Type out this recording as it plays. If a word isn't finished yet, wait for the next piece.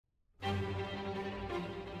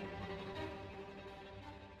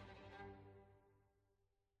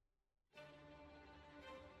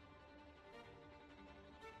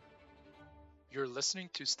You're listening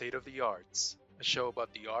to State of the Arts, a show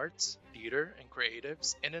about the arts, theater, and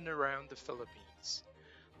creatives in and around the Philippines.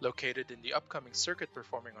 Located in the upcoming Circuit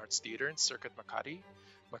Performing Arts Theater in Circuit Makati,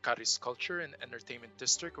 Makati's culture and entertainment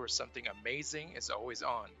district where something amazing is always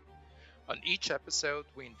on. On each episode,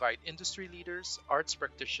 we invite industry leaders, arts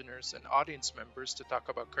practitioners, and audience members to talk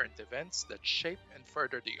about current events that shape and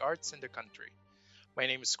further the arts in the country. My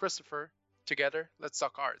name is Christopher. Together, let's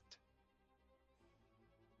talk art.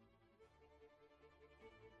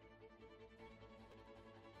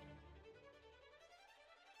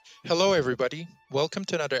 Hello, everybody. Welcome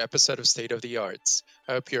to another episode of State of the Arts.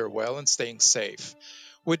 I hope you're well and staying safe.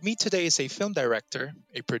 With me today is a film director,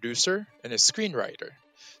 a producer, and a screenwriter.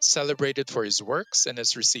 Celebrated for his works and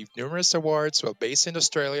has received numerous awards while based in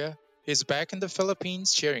Australia, he's back in the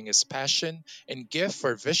Philippines sharing his passion and gift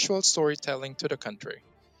for visual storytelling to the country.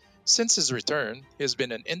 Since his return, he has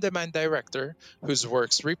been an in-demand director whose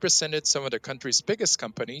works represented some of the country's biggest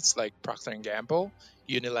companies like Procter& Gamble,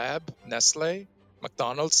 Unilab, Nestle,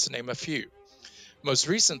 McDonald's to name a few. Most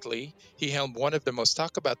recently, he helmed one of the most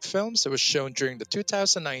talked about films that was shown during the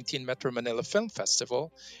 2019 Metro Manila Film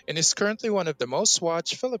Festival and is currently one of the most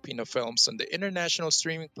watched Filipino films on the international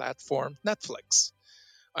streaming platform Netflix.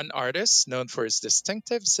 An artist known for his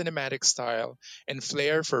distinctive cinematic style and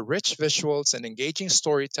flair for rich visuals and engaging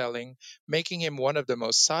storytelling, making him one of the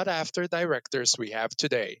most sought after directors we have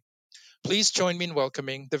today. Please join me in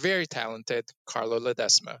welcoming the very talented Carlo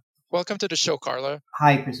Ledesma. Welcome to the show, Carlo.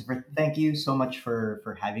 Hi, Christopher. Thank you so much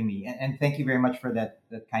for having me, and thank you very much for that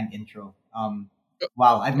kind intro.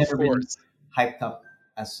 Wow, I've Of never been course. hyped up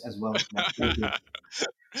as well as that. Thank you.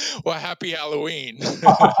 Well, happy Halloween.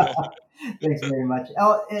 Thanks very much.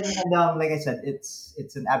 Oh, and like I said,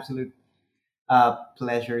 it's an absolute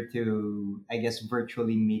pleasure to, I guess,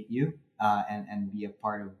 virtually meet you and be a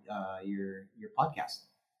part of your podcast.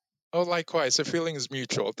 Oh, likewise, the feeling is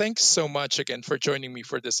mutual. Thanks so much again for joining me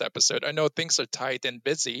for this episode. I know things are tight and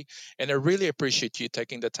busy, and I really appreciate you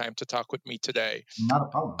taking the time to talk with me today. Not a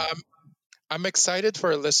problem. Um, I'm excited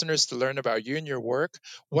for our listeners to learn about you and your work.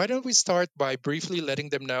 Why don't we start by briefly letting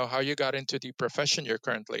them know how you got into the profession you're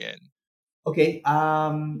currently in? Okay.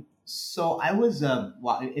 So I was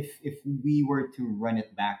well, if we were to run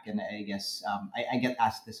it back, and I guess I get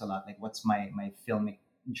asked this a lot, like what's my filmic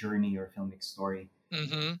journey or filmic story.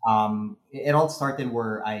 Mm-hmm. It all started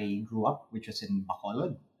where I grew up, which was in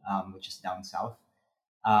Bacolod, which is down south.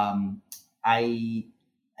 Um, I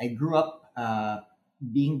I grew up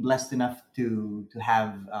being blessed enough to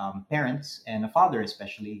have parents and a father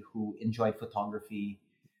especially who enjoyed photography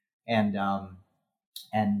and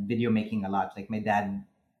video making a lot. Like my dad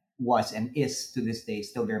was and is to this day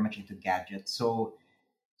still very much into gadgets.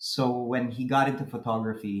 So when he got into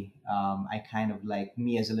photography, I kind of like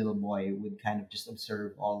me as a little boy would kind of just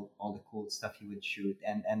observe all the cool stuff he would shoot,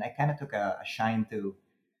 and I kind of took a shine to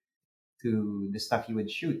the stuff he would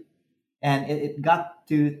shoot, and it got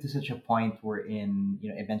to such a point wherein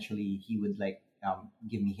eventually he would like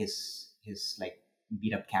give me his like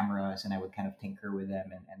beat up cameras, and I would kind of tinker with them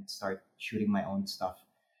and start shooting my own stuff.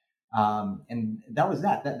 And that was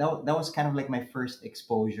that was kind of like my first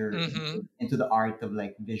exposure Mm-hmm. into the art of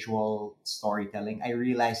like visual storytelling. I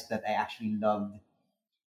realized that I actually loved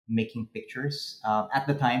making pictures at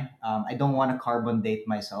the time. I don't want to carbon date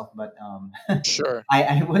myself, but Sure.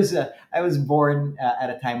 I was born at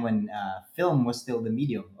a time when film was still the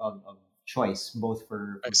medium of choice, both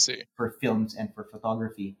I see. for films and for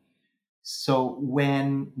photography. So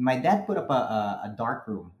when my dad put up a dark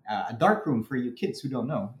room, a dark room for you kids who don't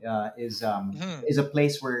know Hmm. is a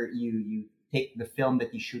place where you take the film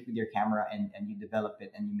that you shoot with your camera and you develop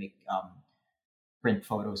it and you make print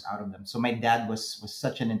photos out of them. So my dad was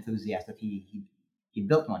such an enthusiast that he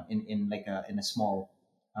built one in like in a small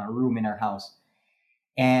room in our house,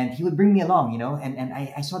 and he would bring me along, and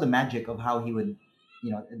I saw the magic of how he would,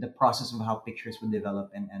 the process of how pictures would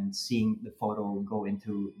develop, and seeing the photo go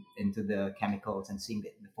into the chemicals and seeing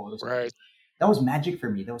the photos Right. that was magic for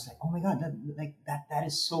me. That was like, oh my god, that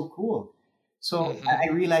is so cool. So Mm-hmm. I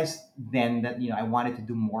realized then that I wanted to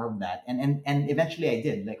do more of that, and eventually I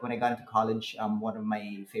did. Like when I got into college, one of my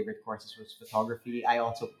favorite courses was photography. I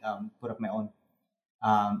also put up my own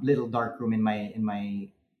little dark room in my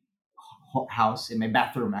house, in my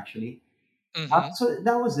bathroom actually. Mm-hmm. So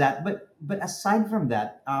that was that. But aside from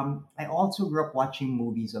that, I also grew up watching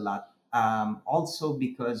movies a lot. Also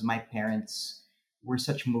because my parents were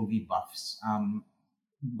such movie buffs.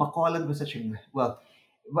 Bacolod was such a well.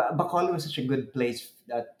 Bacolod was such a good place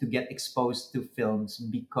to get exposed to films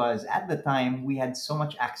because at the time we had so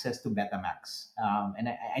much access to Betamax, and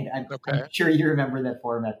I'm Okay. sure you remember that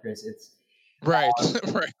format, Chris. It's Right.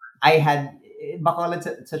 Right. I had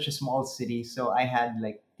Bacolad's such a small city, so I had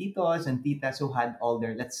like titos and titas who had all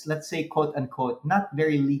their, let's say, quote unquote, not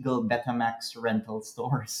very legal Betamax rental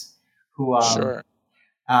stores, who Sure.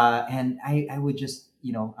 and I would just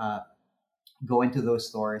go into those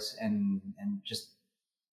stores and just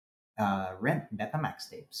rent Betamax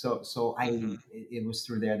tapes. So Hmm. it was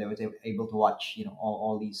through there that I was able to watch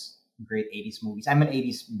all these great '80s movies. I'm an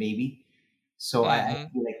 '80s baby, so I Hmm.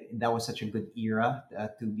 feel like that was such a good era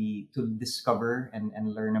to discover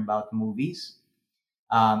and learn about movies.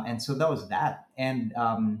 And so that was that. And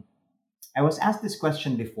I was asked this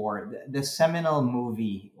question before: the seminal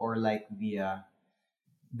movie, or like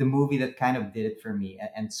the movie that kind of did it for me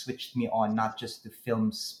and switched me on not just to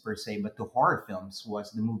films per se but to horror films,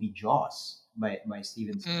 was the movie Jaws by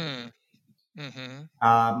Steven Spielberg. Mm.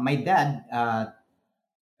 Hmm. My dad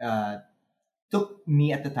uh, took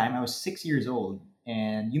me at the time. I was 6 years old,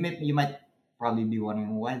 and you might probably be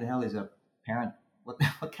wondering, why the hell is a parent, what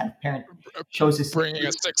kind of parent shows his Bringing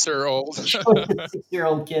a 6-year-old. shows his 6 year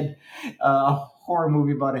old kid a horror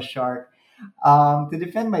movie about a shark? To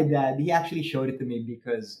defend my dad, he actually showed it to me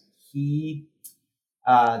because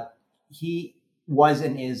uh, he was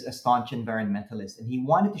and is a staunch environmentalist, and he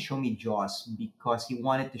wanted to show me Jaws because he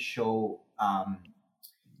wanted to show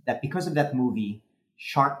that because of that movie,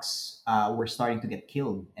 sharks were starting to get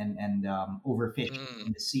killed and overfished Mm.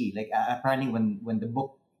 in the sea. Like apparently, when the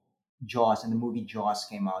book Jaws and the movie Jaws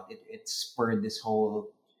came out, it spurred this whole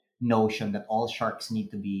notion that all sharks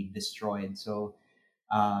need to be destroyed. So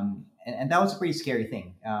and that was a pretty scary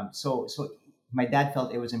thing. So my dad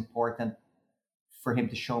felt it was important for him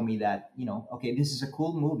to show me that, okay, this is a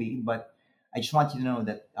cool movie, but I just want you to know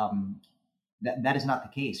that that is not the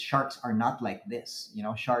case. Sharks are not like this.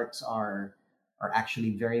 Sharks are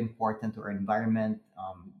actually very important to our environment.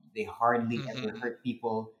 They hardly ever Hmm. hurt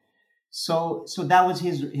people. So that was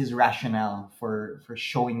his rationale for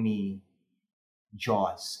showing me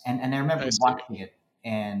Jaws, and I remember I see. watching it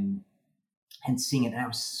and seeing it, and I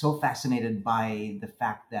was so fascinated by the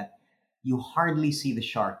fact that you hardly see the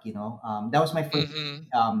shark. That was my first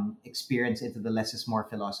Hmm. experience into the less is more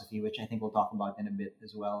philosophy, which I think we'll talk about in a bit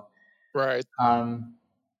as well. Right. um,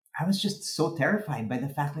 I was just so terrified by the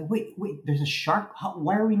fact, like, wait, there's a shark.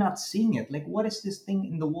 Why are we not seeing it? Like, what is this thing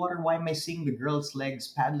in the water? Why am I seeing the girl's legs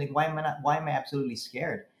paddling? Why am I not? Why am I absolutely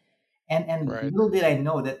scared? And Right. little did I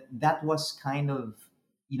know that that was kind of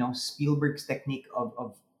Spielberg's technique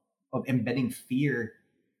of embedding fear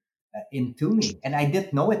into me, and I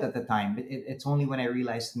didn't know it at the time. But it's only when I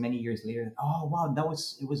realized many years later that, oh wow,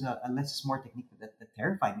 it was a less is more technique that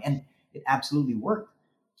terrified me, and it absolutely worked.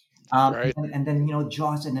 Right. And then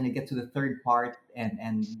Jaws, and then I get to the third part,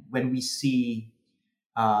 and when we see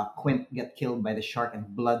Quint get killed by the shark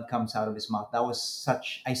and blood comes out of his mouth, that was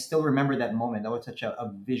such. I still remember that moment. That was such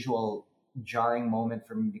a visual jarring moment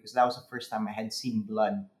for me because that was the first time I had seen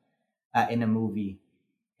blood in a movie,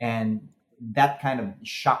 and that kind of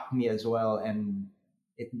shocked me as well, and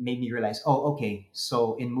it made me realize, oh, okay,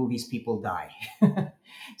 so in movies people die.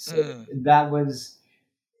 So Mm. that was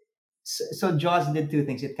so Jaws did two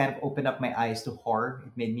things. It kind of opened up my eyes to horror.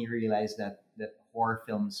 It made me realize that horror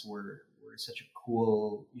films were such a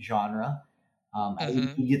cool genre. I Hmm.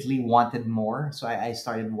 immediately wanted more, so I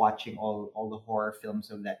started watching all the horror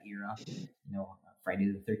films of that era.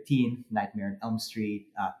 Friday the 13th, Nightmare on Elm Street,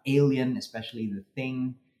 Alien, especially The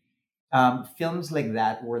Thing. Films like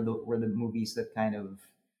that were the movies that kind of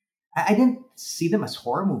I didn't see them as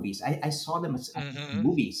horror movies. I saw them as Hmm.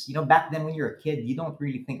 movies. Back then when you're a kid, you don't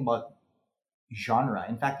really think about genre.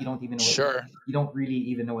 In fact, Sure. you don't really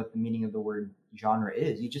even know what the meaning of the word genre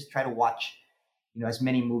is. You just try to watch, as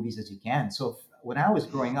many movies as you can. So when I was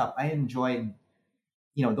growing up, I enjoyed,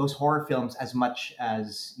 those horror films as much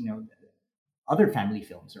as, other family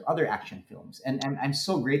films or other action films. And I'm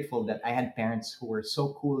so grateful that I had parents who were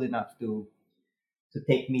so cool enough to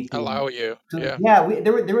take me Allow you. to Yeah. yeah,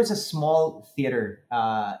 there was a small theater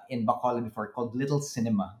in Bacolod before called Little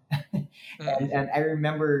Cinema. Mm. And I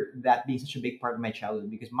remember that being such a big part of my childhood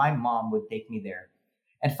because my mom would take me there.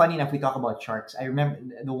 And funny enough, we talk about sharks. I remember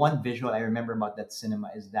the one visual I remember about that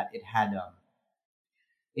cinema is that it had a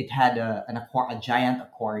giant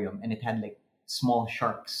aquarium, and it had like small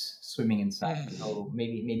sharks swimming inside. Mm. So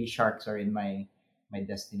maybe sharks are in my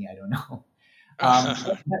destiny. I don't know.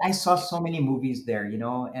 But I saw so many movies there,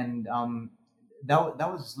 and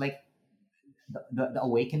that was like the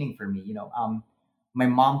awakening for me. My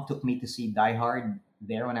mom took me to see Die Hard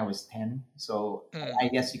there when I was 10. So I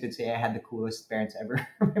Mm. guess you could say I had the coolest parents ever.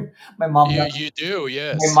 my mom You do,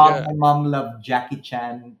 my yes, mom, yeah. my mom loved Jackie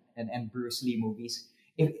Chan and Bruce Lee movies.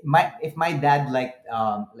 If my dad liked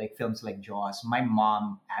like films like Jaws, my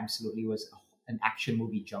mom absolutely was an action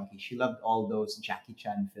movie junkie. She loved all those Jackie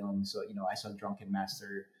Chan films. So I saw Drunken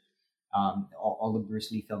Master, all the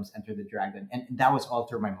Bruce Lee films, Enter the Dragon, and that was all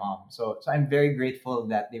through my mom. So I'm very grateful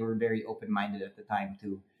that they were very open minded at the time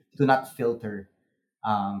to not filter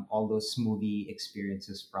all those movie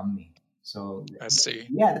experiences from me. So I see.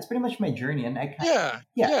 yeah, that's pretty much my journey, and I Yeah,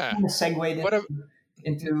 yeah. kind of segued What a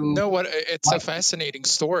into no, it's my. a fascinating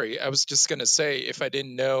story. I was just gonna say, if I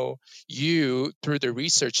didn't know you through the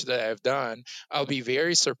research that I've done, I'll be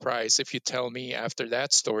very surprised if you tell me after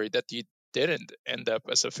that story that you didn't end up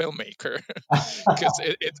as a filmmaker, because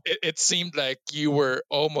it seemed like you were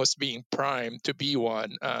almost being primed to be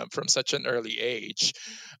one from such an early age.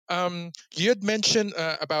 You had mentioned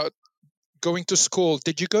about going to school.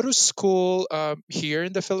 Did you go to school here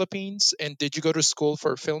in the Philippines, and did you go to school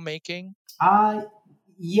for filmmaking? uh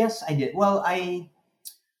yes, I did. Well, I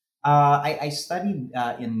studied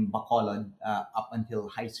in Bacolod up until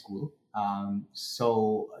high school.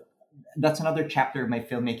 So that's another chapter of my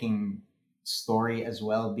filmmaking story as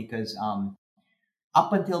well, because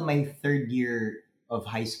up until my third year of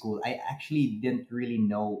high school, I actually didn't really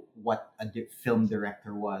know what a film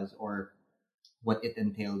director was, or what it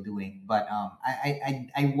entailed doing. But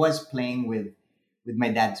I was playing with my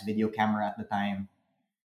dad's video camera at the time,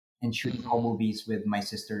 and shooting home Hmm. movies with my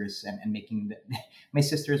sisters, and making my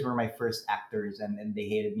sisters were my first actors, and they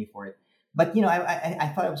hated me for it. But I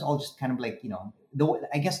thought it was all just kind of like,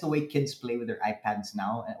 I guess the way kids play with their iPads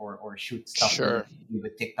now, or shoot stuff Sure.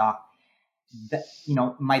 with TikTok. That,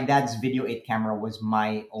 my dad's video 8 camera was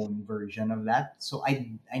my own version of that. So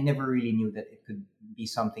I never really knew that it could be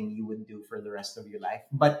something you would do for the rest of your life.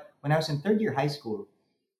 But when I was in third year high school,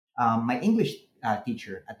 my English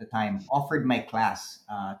teacher at the time offered my class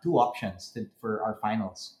two options for our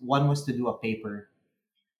finals. One was to do a paper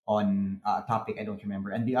on a topic I don't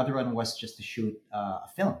remember, and the other one was just to shoot a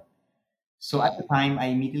film. So at the Mm. time, I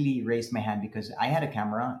immediately raised my hand because I had a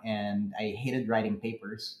camera and I hated writing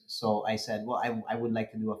papers. So I said, "Well, I would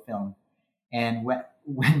like to do a film." And when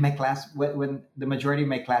when the majority of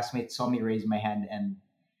my classmates saw me raise my hand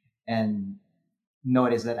and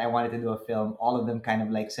noticed that I wanted to do a film, all of them kind of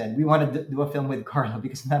like said, "We want to do a film with Carlo,"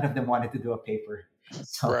 because none of them wanted to do a paper.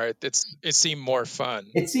 So Right. It seemed more fun.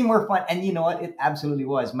 it seemed more fun, and you know what? It absolutely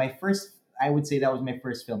was. My first, I would say that was my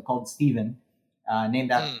first film, called Steven,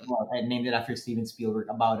 named after, Mm. well, I named it after Steven Spielberg,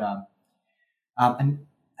 about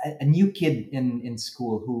a new kid in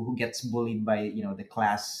school who gets bullied by the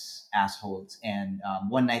class assholes, and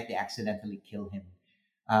one night they accidentally kill him.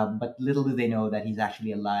 But little do they know that he's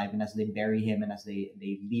actually alive, and as they bury him and as they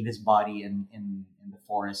leave his body in the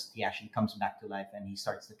forest, he actually comes back to life, and he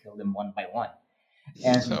starts to kill them one by one.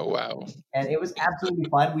 And Oh wow. and it was absolutely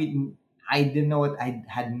fun. I didn't know what I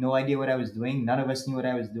had no idea what I was doing. None of us knew what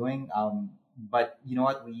I was doing. But you know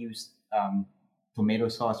what? We used tomato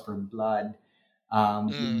sauce for blood.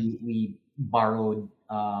 Mm. We borrowed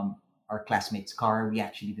our classmate's car. We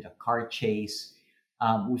actually did a car chase.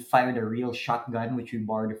 We fired a real shotgun, which we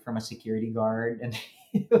borrowed from a security guard, and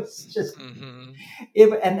it was just Hmm.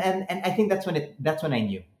 and I think that's when I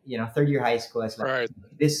knew. Third year high school. I was like, Right.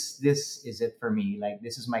 this is it for me. Like,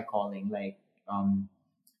 this is my calling. Like, um,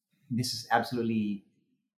 this is absolutely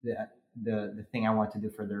the the thing I want to do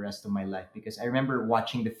for the rest of my life. Because I remember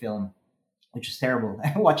watching the film, which was terrible.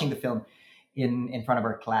 Watching the film in front of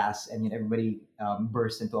our class, and everybody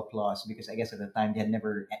burst into applause, because I guess at the time they had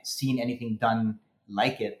never seen anything done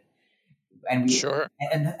like it. And we Sure.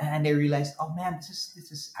 and they realized, oh man, this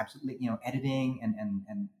is absolutely, editing,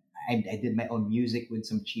 and I did my own music with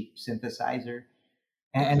some cheap synthesizer.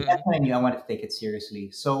 And that's Hmm. when I knew I wanted to take it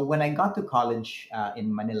seriously. So when I got to college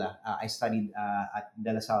in Manila, I studied at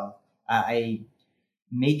De La Salle. I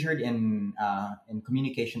majored in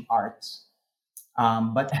communication arts.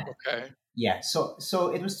 But Okay. yeah, so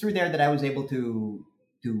it was through there that I was able to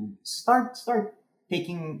start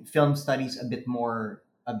taking film studies a bit more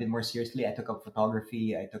seriously. I took up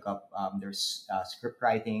photography. I took up there's script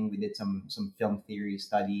writing. We did some film theory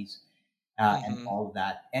studies, and Hmm. all of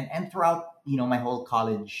that. And throughout my whole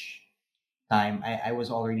college time, I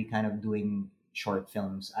was already kind of doing short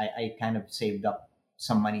films. I kind of saved up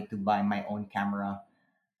some money to buy my own camera,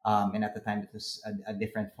 and at the time it was a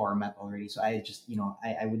different format already. So I just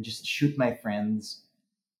I would just shoot my friends,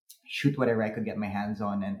 shoot whatever I could get my hands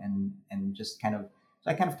on, and just kind of,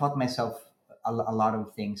 so I kind of taught myself a lot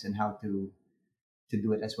of things and how to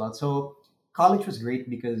do it as well. So college was great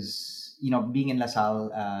because being in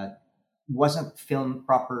LaSalle wasn't film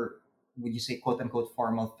proper. Would you say quote unquote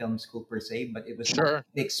formal film school per se? But it was more Sure.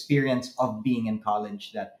 the experience of being in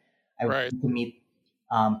college that I was Right. able to meet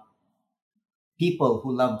um, people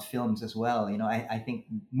who loved films as well. I think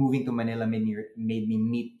moving to Manila made me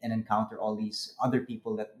meet and encounter all these other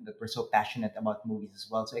people that were so passionate about movies as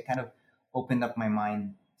well. So it kind of opened up my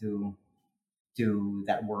mind to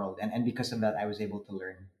that world, and because of that, I was able to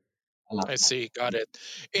learn a lot I more. see. Got it.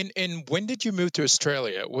 And when did you move to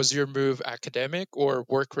Australia? Was your move academic or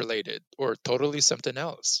work related or totally something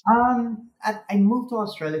else? I moved to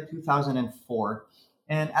Australia 2004,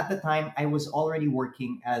 and at the time, I was already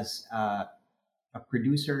working as a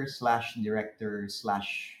producer slash director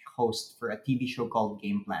slash host for a TV show called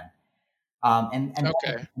Game Plan. And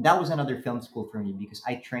Okay. that was another film school for me because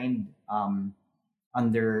I trained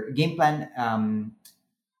under Game Plan.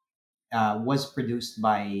 Was produced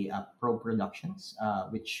by Pro Productions,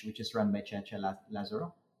 which is run by Cheche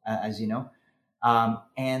Lazaro, as you know.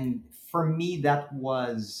 And for me, that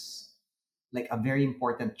was like a very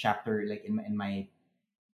important chapter, like in my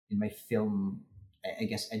film, I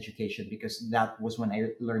guess, education, because that was when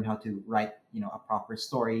I learned how to write, a proper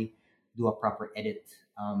story, do a proper edit,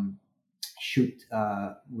 shoot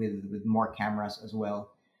with more cameras as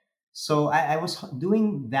well. So I was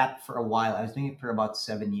doing that for a while. I was doing it for about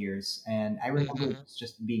 7 years, and I remember Hmm.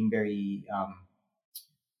 just being very,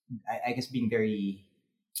 I guess, being very,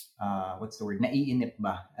 what's the word, naiinip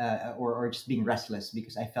ba, or just being restless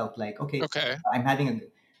because I felt like, okay, Okay. I'm having a,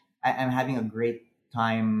 I'm having a great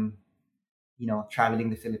time, traveling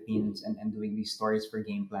the Philippines and doing these stories for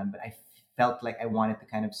Game Plan, but I felt like I wanted to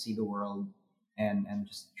kind of see the world and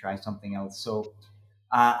just try something else. So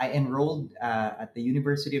I enrolled at the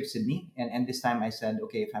University of Sydney, and this time I said,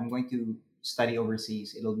 okay, if I'm going to study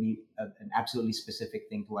overseas, it'll be an absolutely specific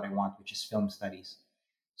thing to what I want, which is film studies.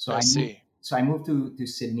 So I I moved. see. So I moved to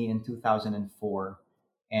Sydney in 2004,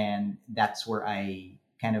 and that's where I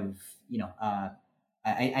kind of,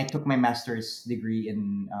 I took my master's degree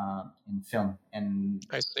in film, and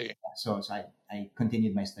I see. so I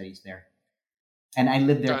continued my studies there, and I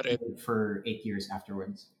lived there Got it. for 8 years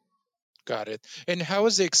afterwards. Got it. And how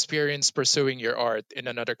was the experience pursuing your art in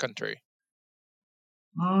another country?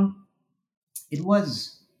 Mm, it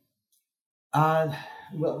was Uh,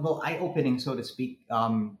 well, eye-opening, so to speak.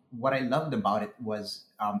 What I loved about it was,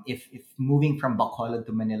 if moving from Bacolod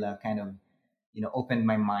to Manila kind of, opened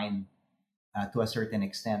my mind to a certain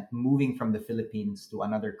extent. Moving from the Philippines to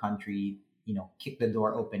another country, kicked the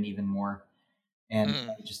door open even more, and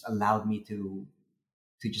Mm. just allowed me to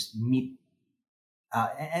just meet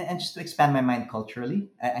and just to expand my mind culturally.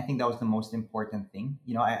 I think that was the most important thing.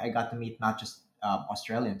 I got to meet not just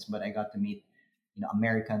Australians, but I got to meet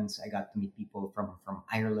Americans. I got to meet people from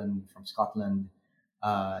Ireland, from Scotland,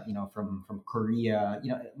 from Korea.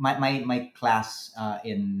 My class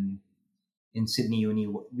in Sydney Uni,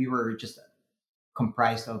 we were just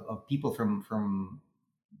comprised of people from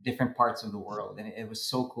different parts of the world, and it was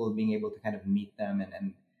so cool being able to kind of meet them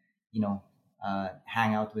and you know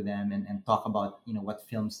hang out with them and talk about what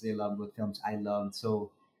films they loved, what films I loved.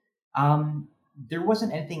 So there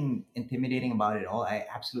wasn't anything intimidating about it at all. I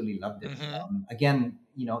absolutely loved it. Hmm. Again,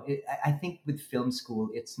 I think with film school,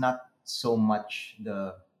 it's not so much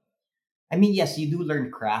the. I mean, yes, you do learn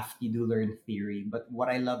craft, you do learn theory, but what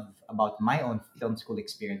I love about my own film school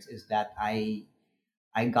experience is that I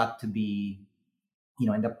got to be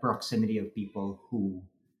in the proximity of people who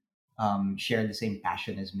share the same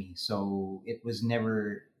passion as me. So it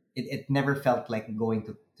never felt like going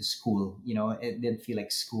to school. It didn't feel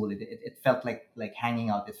like school. It felt like hanging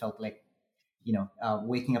out. It felt like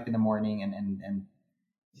waking up in the morning and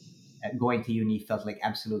going to uni felt like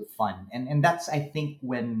absolute fun. And that's I think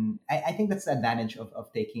I think that's the advantage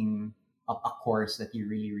of taking a course that you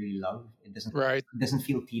really really love. Right. It doesn't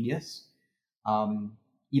feel tedious.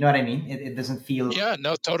 You know what I mean? It doesn't feel. Yeah,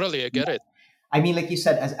 no, totally. I get it. I mean, like you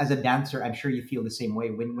said, as a dancer, I'm sure you feel the same way.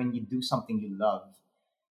 When you do something you love,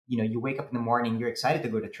 you wake up in the morning, you're excited to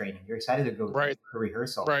go to training, you're excited to go Right. to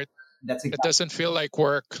rehearsal. Right. That's It exactly. doesn't feel like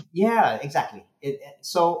work. Yeah, exactly.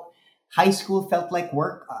 So high school felt like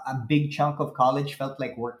work. A big chunk of college felt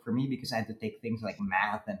like work for me because I had to take things like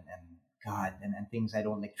math and God and things I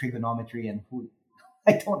don't like, trigonometry and who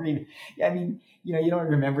I don't really. Yeah, I mean, you don't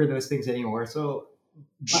remember those things anymore. So,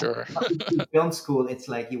 Sure. but with film school, it's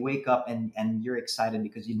like you wake up and you're excited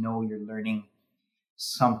because you're learning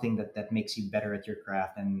something that makes you better at your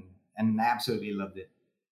craft, and I absolutely loved it.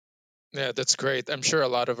 Yeah, that's great. I'm sure a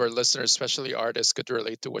lot of our listeners, especially artists, could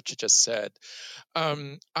relate to what you just said.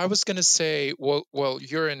 I was gonna say, well,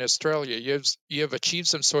 you're in Australia. You have achieved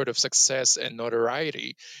some sort of success and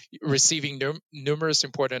notoriety, receiving numerous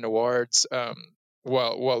important awards.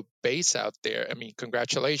 Well, based out there. I mean,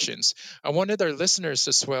 congratulations. I wanted our listeners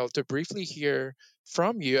as well to briefly hear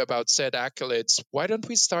from you about said accolades. Why don't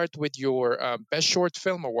we start with your Best Short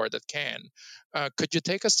Film Award at Cannes? Could you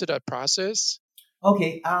take us to that process?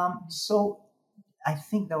 Okay, so I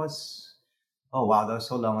think that was, oh wow, that was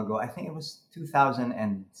so long ago. I think it was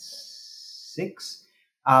 2006.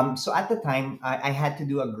 So at the time, I had to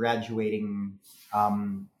do a graduating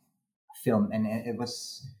um, film, and it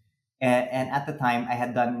was, and at the time, I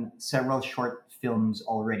had done several short films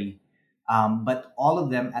already, but all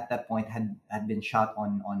of them at that point had been shot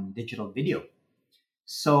on digital video.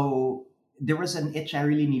 So there was an itch I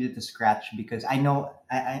really needed to scratch because I know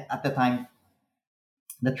at the time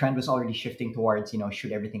the trend was already shifting towards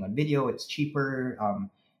shoot everything on video. It's cheaper.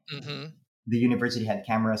 Mm-hmm. The university had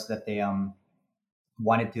cameras that they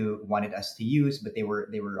wanted us to use, but they were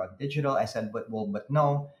on digital. I said, but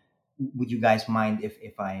no. Would you guys mind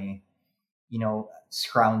if I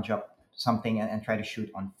scrounge up something and try to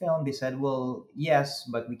shoot on film? They said, well, yes,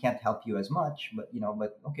 but we can't help you as much. But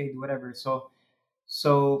okay, do whatever. So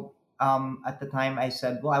at the time I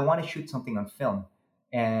said, well, I want to shoot something on film,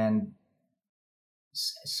 and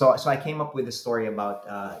so I came up with a story about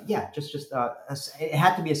it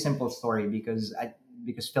had to be a simple story because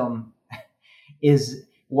film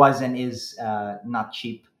was and is not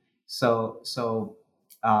cheap. So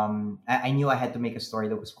I knew I had to make a story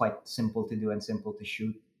that was quite simple to do and simple to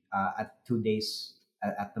shoot at 2 days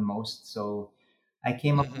at the most. So I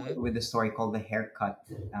came up Mm-hmm. with a story called The Haircut,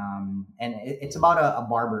 and it's about a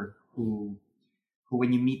barber who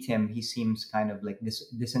when you meet him, he seems kind of like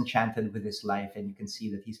disenchanted with his life, and you can see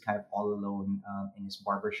that he's kind of all alone in his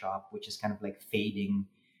barber shop, which is kind of like fading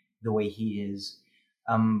the way he is.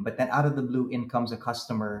 But then out of the blue, in comes a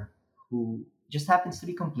customer who just happens to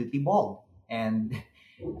be completely bald, and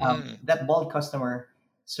Mm. that bald customer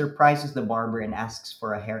surprises the barber and asks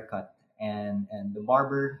for a haircut, and the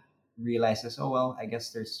barber realizes, oh well, I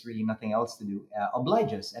guess there's really nothing else to do,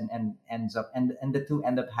 obliges, and ends up and the two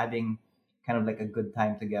end up having kind of like a good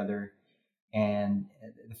time together. And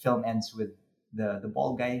the film ends with the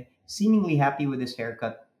bald guy seemingly happy with his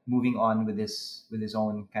haircut, moving on with his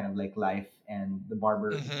own kind of like life, and the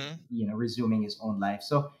barber Mm-hmm. resuming his own life.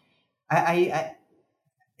 So I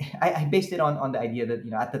I based it on the idea that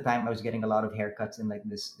at the time I was getting a lot of haircuts in like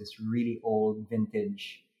this really old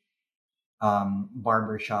vintage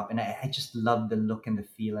barber shop, and I just loved the look and the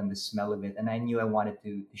feel and the smell of it, and I knew I wanted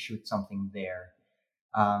to shoot something there.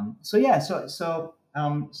 So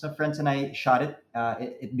friends and I shot it.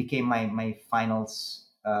 It became my finals,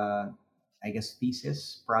 I guess,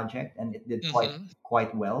 thesis project, and it did Mm-hmm.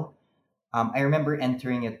 quite well. I remember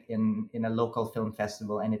entering it in a local film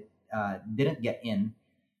festival, and it didn't get in.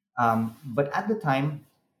 But at the time,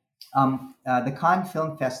 the Cannes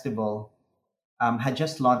Film Festival had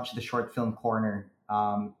just launched the Short Film Corner.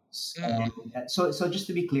 And Mm. so just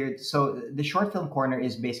to be clear, so the Short Film Corner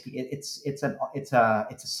is basically it's a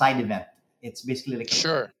side event. It's basically like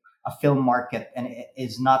Sure. a film market, and it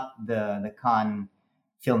is not the Cannes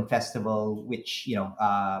Film Festival, which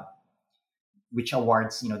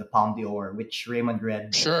awards the Palme d'Or, which Raymond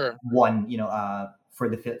Red Sure. won for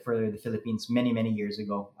the Philippines many years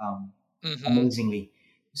ago. Mm-hmm. Amazingly.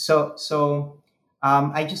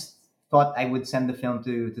 I just thought I would send the film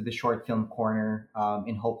to the short film corner,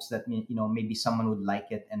 in hopes that maybe someone would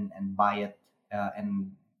like it and buy it,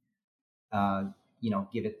 and uh,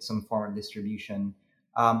 give it some form of distribution.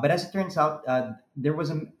 But as it turns out, there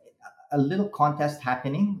was a little contest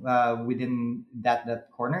happening within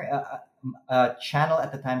that corner. A channel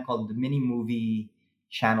at the time called the Mini Movie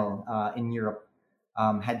Channel in Europe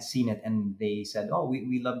had seen it, and they said, "Oh,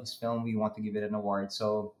 we love this film. We want to give it an award."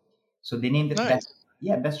 So they named it Nice.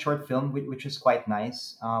 best short film, which was quite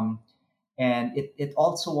nice. And it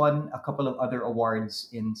also won a couple of other awards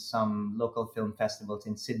in some local film festivals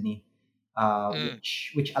in Sydney, Mm.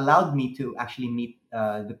 which allowed me to actually meet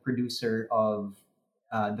the producer of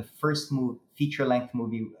the first feature length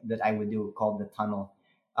movie that I would do, called The Tunnel.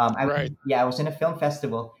 Right. I was in a film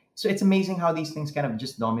festival, so it's amazing how these things kind of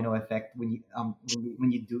just domino effect when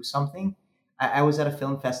you do something. I was at a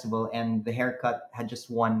film festival, and The Haircut had just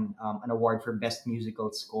won an award for best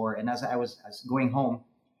musical score. And as I was going home,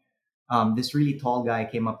 this really tall guy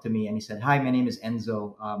came up to me and he said, "Hi, my name is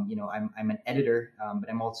Enzo. I'm an editor, but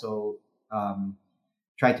I'm also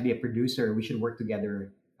trying to be a producer. We should work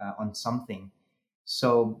together on something."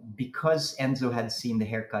 So because Enzo had seen the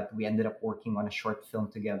haircut, we ended up working on a short film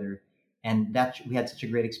together, and that we had such a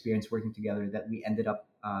great experience working together that we ended up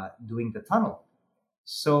doing the tunnel.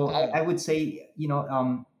 So I Mm. would say,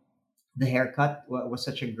 the haircut was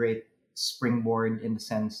such a great springboard in the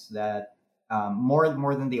sense that more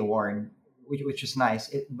than the award, which is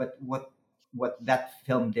nice. But what that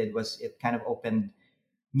film did was it kind of opened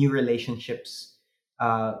new relationships,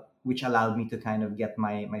 which allowed me to kind of get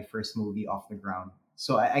my first movie off the ground.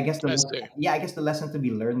 So I guess I see. I guess the lesson to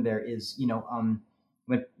be learned there is,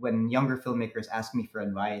 when younger filmmakers ask me for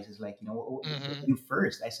advice, is like, what Hmm. do you do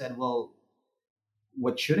first? I said, well,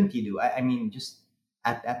 what shouldn't you do? I mean, just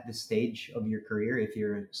at this stage of your career, if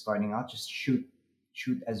you're starting out, just shoot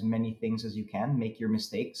as many things as you can, make your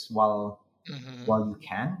mistakes while Hmm. you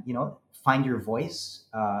can, find your voice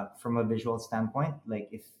from a visual standpoint. Like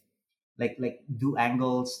if like do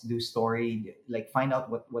angles, do story, like find out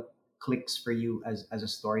what clicks for you as a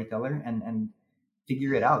storyteller, and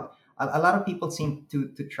figure it out. A lot of people seem to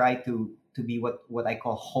try to be what I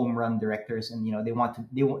call home run directors, and they want to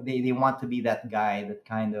they want to be that guy that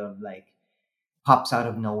kind of like pops out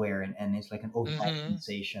of nowhere, and is like an overnight Hmm.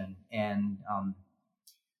 sensation. And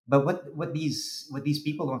but what these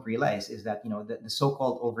people don't realize is that the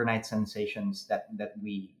so-called overnight sensations that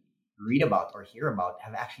we read about or hear about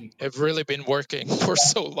have actually Have really been working for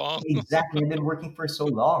so long. exactly been working for so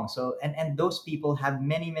long. So and those people have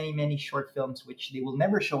many short films which they will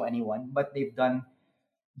never show anyone, but they've done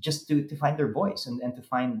just to find their voice, and to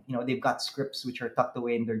find, they've got scripts which are tucked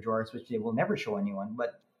away in their drawers which they will never show anyone.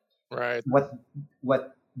 But Right.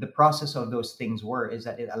 what the process of those things were is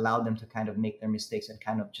that it allowed them to kind of make their mistakes and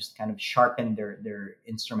kind of sharpen their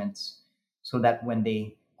instruments, so that when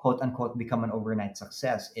they quote unquote become an overnight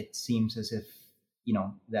success, it seems as if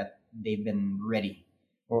that they've been ready,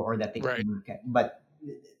 or that they Right. can. But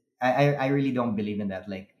I really don't believe in that.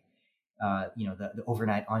 Like, the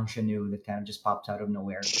overnight ingenue that kind of just pops out of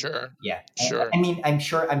nowhere. Sure. Yeah, Sure. I mean, I'm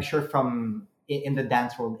sure from in the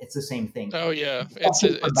dance world, it's the same thing, Oh yeah,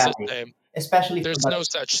 especially for it's the ballet, same. especially for There's ballet. no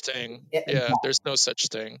such thing. Yeah, Exactly. there's no such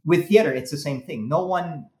thing. With theater, it's the same thing. No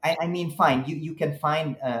one. I mean, fine. You can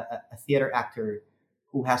find a theater actor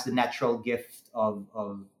who has the natural gift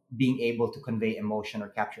of being able to convey emotion or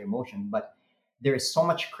capture emotion, but there is so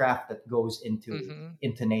much craft that goes into Hmm.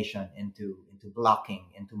 intonation, into blocking,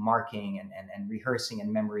 into marking, and rehearsing and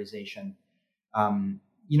memorization.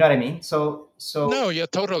 You know what I mean? So No, yeah,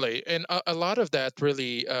 totally. And a lot of that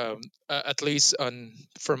really, at least on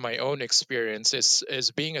from my own experience,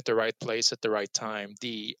 is being at the right place at the right time.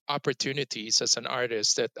 The opportunities as an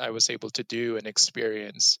artist that I was able to do and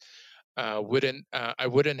experience wouldn't I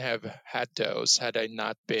wouldn't have had those had I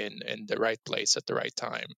not been in the right place at the right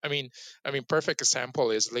time. I mean, perfect example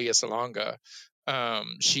is Leah Salonga.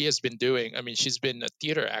 She has been doing. I mean, she's been a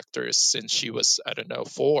theater actor since she was, I don't know,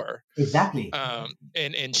 4. exactly.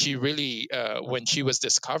 And she really, when she was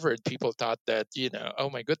discovered, people thought that, oh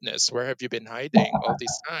my goodness, where have you been hiding all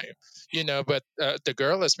this time? But the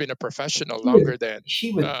girl has been a professional She was longer than.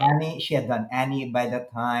 she was uh, Annie. She had done Annie by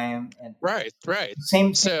that time, and right, right.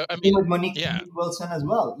 same So I thing mean, with Monique, yeah. Monique Wilson as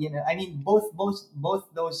well. I mean, both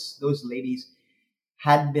those ladies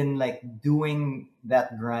had been like doing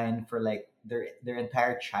that grind for like their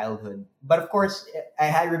entire childhood. But of course,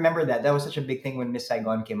 I remember that was such a big thing when Miss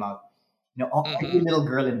Saigon came out. Every Hmm. little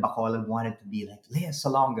girl in Bacolod wanted to be like Leah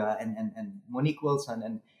Salonga and Monique Wilson,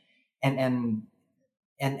 and and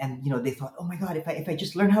they thought, oh my god, if I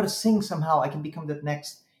just learn how to sing somehow, I can become the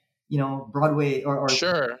next Broadway or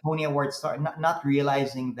Sure. Tony Award star. Not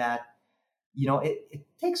realizing that it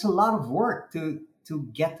takes a lot of work to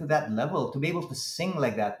get to that level, to be able to sing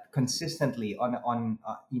like that consistently on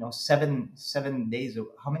 7 days.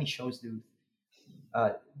 How many shows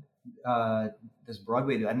uh, uh, does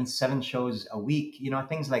Broadway do? I mean, 7 shows a week,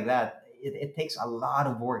 things like that. It takes a lot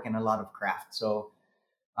of work and a lot of craft. So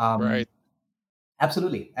um, Right.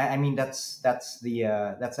 absolutely. I mean, that's the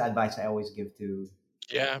advice I always give to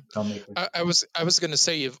Yeah. filmmakers. I was gonna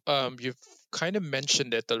say you've kind of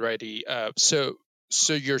mentioned it already.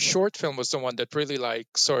 So your short film was the one that really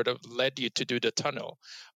like sort of led you to do the tunnel,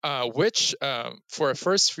 which for a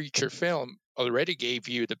first feature film already gave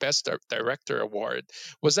you the best director award.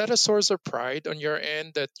 Was that a source of pride on your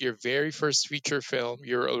end that your very first feature film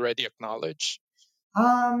you're already acknowledged?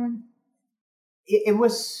 Um, it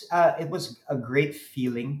was a great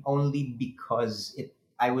feeling only because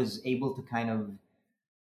I was able to kind of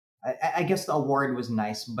I guess the award was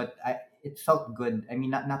nice, but it felt good. I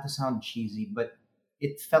mean, not to sound cheesy, but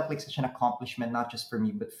it felt like such an accomplishment, not just for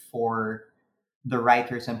me, but for the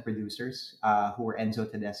writers and producers, who were Enzo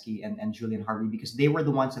Tedeschi and Julian Harvey, because they were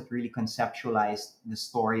the ones that really conceptualized the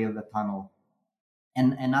story of the tunnel,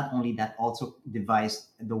 and not only that, also devised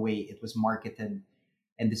the way it was marketed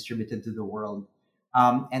and distributed to the world.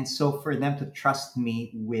 And so for them to trust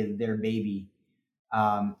me with their baby,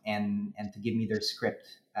 and to give me their script,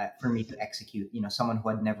 for me to execute, someone who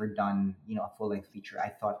had never done, a full length feature, I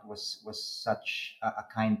thought was such a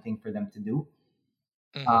kind thing for them to do.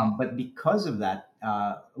 Mm-hmm. But because of that,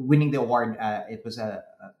 winning the award, it was a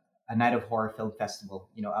night of horror film festival.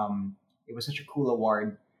 It was such a cool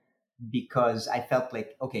award because I felt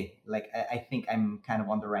like, okay, like I think I'm kind of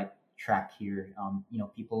on the right track here.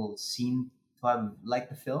 People seem to have liked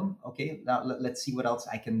the film. Okay, now let's see what else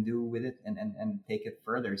I can do with it, and take it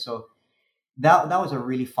further. So that was a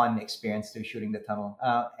really fun experience to shooting the tunnel.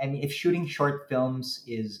 I mean, if shooting short films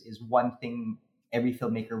is one thing every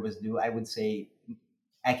filmmaker was do, I would say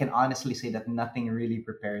I can honestly say that nothing really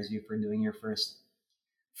prepares you for doing your first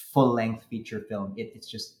full length feature film. It's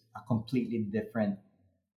just a completely different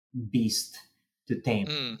beast to tame.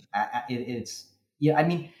 Mm. It's yeah. I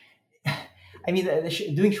mean,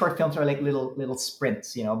 doing short films are like little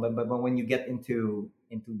sprints, but when you get into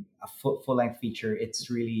a full length feature,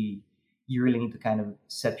 it's really, you really need to kind of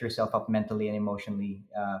set yourself up mentally and emotionally,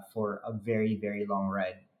 for a very very long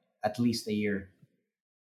ride, at least a year.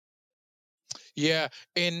 Yeah,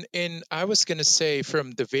 and I was gonna say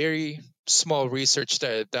from the very small research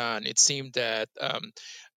that I've done, it seemed that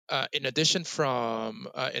in addition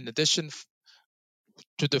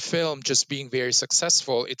to the film just being very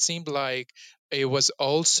successful, it seemed like it was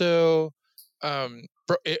also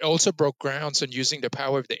it also broke grounds on using the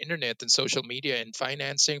power of the internet and social media in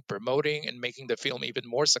financing, promoting, and making the film even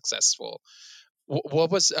more successful.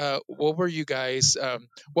 What were you guys?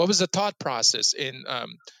 What was the thought process in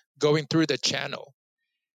going through the channel?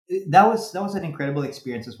 That was an incredible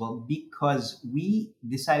experience as well, because we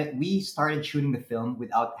started shooting the film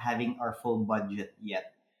without having our full budget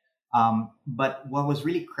yet. But what was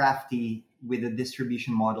really crafty with the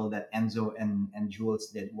distribution model that Enzo and Jules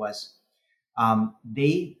did was,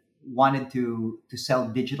 they wanted to sell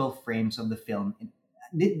digital frames of the film.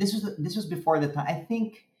 This was before the time. I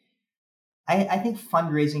think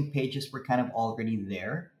fundraising pages were kind of already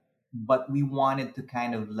there, but we wanted to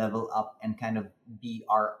kind of level up and kind of be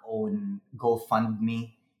our own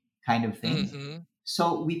GoFundMe kind of thing. Mm-hmm.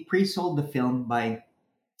 So we pre-sold the film by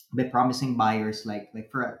promising buyers, like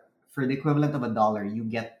for the equivalent of $1, you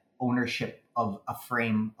get ownership of a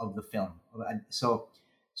frame of the film. So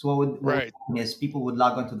what would Right. happen is people would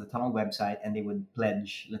log onto the tunnel website and they would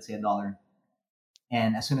pledge, let's say, $1,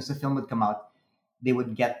 and as soon as the film would come out, they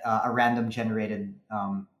would get a random generated,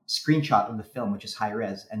 screenshot of the film, which is high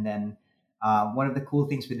res. And then, one of the cool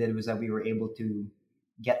things we did was that we were able to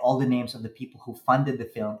get all the names of the people who funded the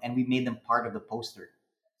film, and we made them part of the poster.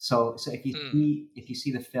 So Mm. if you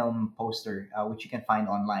see the film poster, which you can find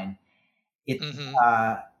online, it Mm-hmm.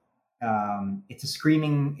 uh,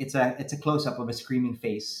 it's a close up of a screaming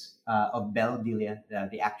face, of Belle Delia,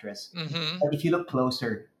 the actress. Mm-hmm. But if you look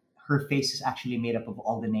closer, her face is actually made up of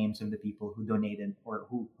all the names of the people who donated or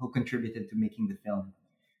who contributed to making the film.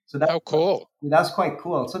 So How cool. that was quite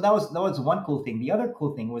cool. So that was one cool thing. The other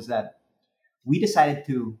cool thing was that we decided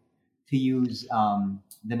to use,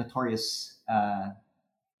 the notorious,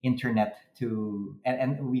 internet,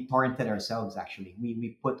 and we torrented ourselves. Actually,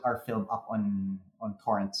 we put our film up on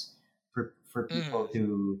torrents for people Mm.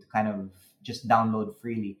 to kind of just download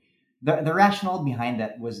freely. The rationale behind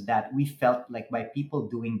that was that we felt like by people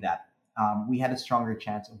doing that, we had a stronger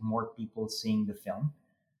chance of more people seeing the film.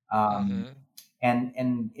 um, Mm-hmm.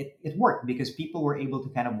 and it worked because people were able to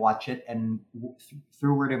kind of watch it, and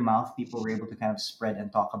through word of mouth, people were able to kind of spread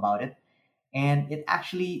and talk about it. And it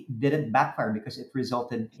actually didn't backfire because it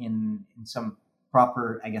resulted in some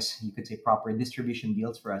proper, I guess you could say, proper distribution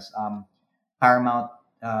deals for us. Paramount,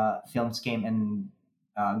 Films came and,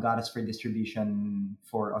 got us for distribution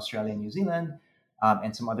for Australia and New Zealand,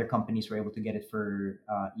 and some other companies were able to get it for,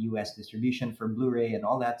 US distribution for Blu-ray and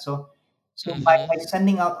all that. So by Mm-hmm.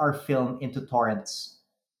 sending out our film into torrents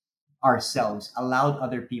ourselves allowed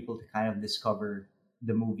other people to kind of discover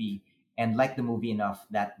the movie and like the movie enough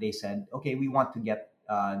that they said, okay, we want to get,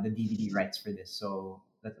 the DVD rights for this. So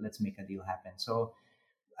let's make a deal happen. So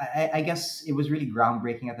I guess it was really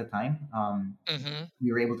groundbreaking at the time. Mm-hmm.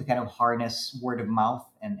 We were able to kind of harness word of mouth,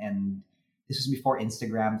 and this was before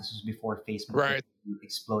Instagram. This was before Facebook was Right.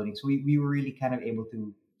 exploding. So we were really kind of able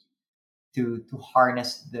to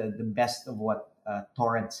harness the best of what,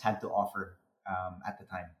 torrents had to offer, at the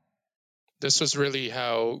time. This was really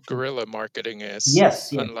how guerrilla marketing is,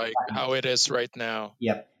 Yes, yes, unlike exactly. how it is right now.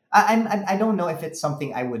 Yep. I don't know if it's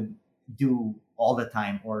something I would do all the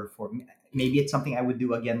time, or for maybe it's something I would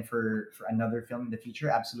do again for another film in the future.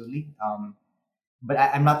 Absolutely. But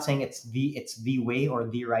I'm not saying it's the way or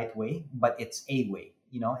the right way, but it's a way.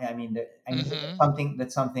 I mean Mm-hmm.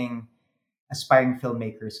 that's something aspiring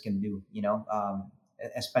filmmakers can do.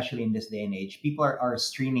 Especially in this day and age, people are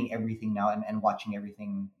streaming everything now, and watching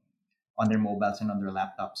everything on their mobiles and on their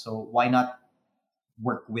laptops. So why not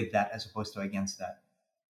work with that as opposed to against that?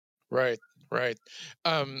 Right, right.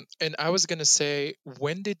 And I was gonna say,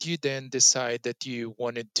 when did you then decide that you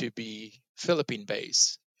wanted to be Philippine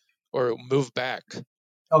based or move back?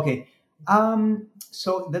 Okay.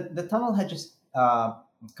 So the tunnel had just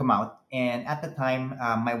come out, and at the time,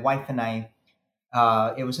 my wife and I,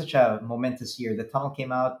 it was such a momentous year. The tunnel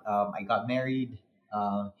came out. I got married.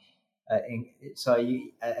 Uh, and so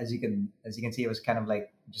as you can see, it was kind of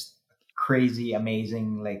like just crazy,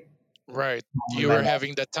 amazing, like Right. moment in You my were life.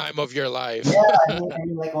 having the time of your life. Yeah, I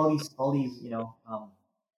mean, like all these,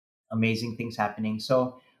 amazing things happening.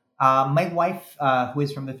 So, my wife, who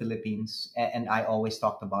is from the Philippines, and I always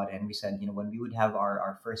talked about it, and we said, when we would have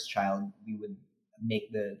our first child, we would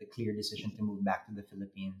make the clear decision to move back to the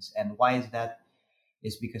Philippines. And why is that?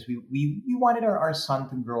 Is because we wanted our son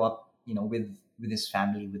to grow up, with his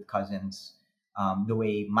family, with cousins, the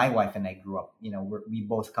way my wife and I grew up. We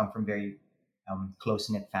both come from very close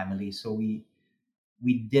knit families, so we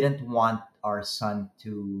didn't want our son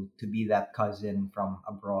to be that cousin from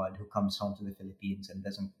abroad who comes home to the Philippines and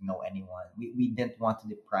doesn't know anyone. We didn't want to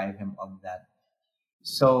deprive him of that.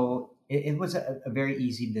 So it was a very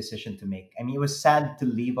easy decision to make. I mean, it was sad to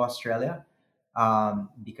leave Australia,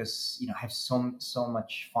 because I have so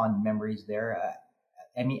much fond memories there.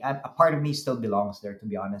 I mean, a part of me still belongs there, to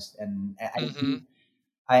be honest, and Mm-hmm.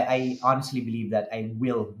 I honestly believe that I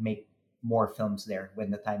will make more films there when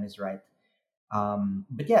the time is right.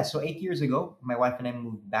 But yeah, so 8 years ago, my wife and I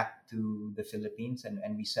moved back to the Philippines,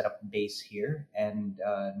 and we set up base here, and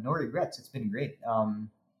no regrets. It's been great.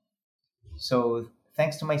 So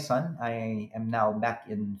thanks to my son, I am now back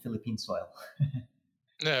in Philippine soil.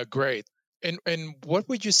 Yeah, great. And what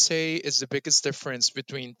would you say is the biggest difference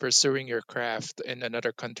between pursuing your craft in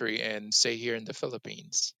another country and say here in the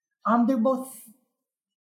Philippines?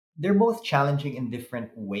 They're both challenging in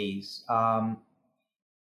different ways.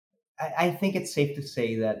 I think it's safe to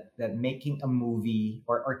say that making a movie,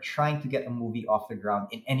 or trying to get a movie off the ground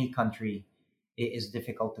in any country is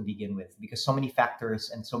difficult to begin with, because so many factors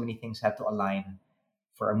and so many things have to align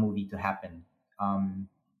for a movie to happen.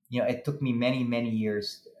 It took me many many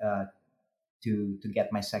years to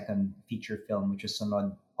get my second feature film, which is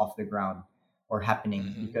Sonod, off the ground or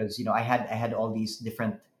happening, Mm-hmm. because I had all these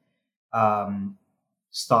different um,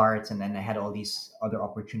 starts, and then I had all these other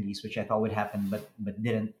opportunities which I thought would happen, but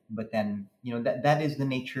didn't. But then that is the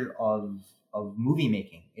nature of movie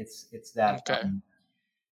making. It's that Okay.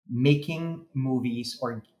 making movies,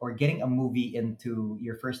 or getting a movie into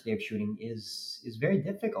your first day of shooting is very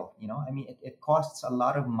difficult. I mean, it costs a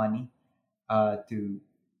lot of money to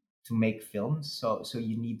make films. So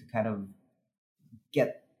you need to kind of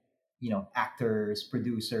get actors,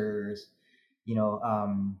 producers,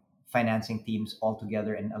 financing teams all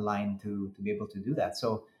together and aligned to be able to do that.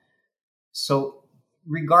 So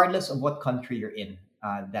regardless of what country you're in,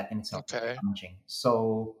 that in itself is Okay. challenging.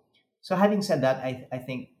 So having said that, I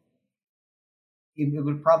think it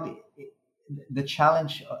would probably the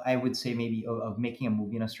challenge, I would say, maybe of making a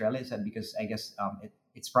movie in Australia, is that because I guess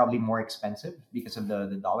it's probably more expensive because of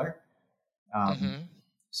the dollar. Um, Mm-hmm.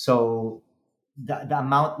 so the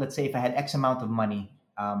amount, let's say if I had X amount of money,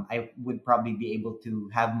 I would probably be able to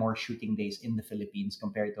have more shooting days in the Philippines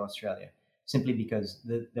compared to Australia, simply because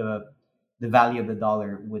the value of the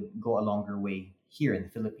dollar would go a longer way here in the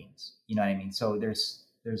Philippines. You know what I mean? So there's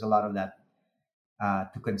a lot of that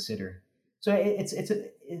to consider. So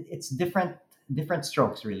it's different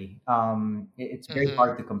strokes, really. It's very Mm-hmm.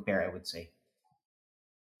 hard to compare, I would say.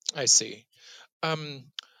 I see.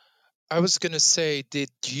 Um, I was gonna say, did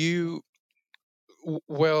you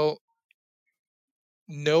well,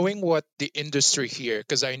 knowing what the industry here,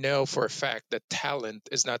 because I know for a fact that talent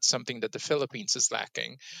is not something that the Philippines is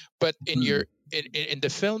lacking, but in Mm. your in the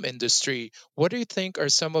film industry, what do you think are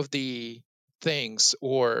some of the things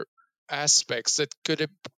or aspects that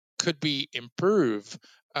could be improved,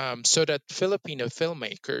 so that Filipino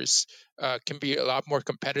filmmakers can be a lot more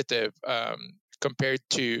competitive, compared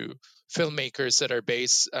to filmmakers that are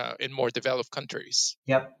based in more developed countries?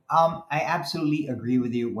 Yep. I absolutely agree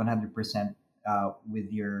with you 100%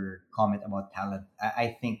 with your comment about talent.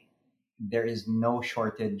 I think there is no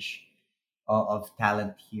shortage of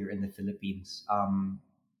talent here in the Philippines.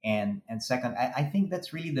 And second, I think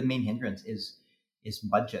that's really the main hindrance is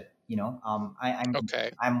budget.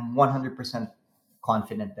 Okay. I'm 100%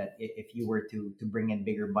 confident that if you were to bring in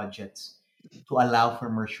bigger budgets to allow for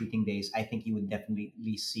more shooting days, I think you would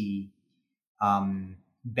definitely see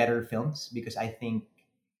better films, because I think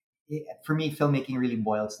for me, filmmaking really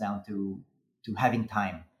boils down to having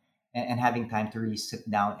time, and having time to really sit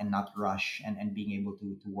down and not rush, and being able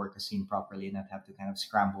to work a scene properly and not have to kind of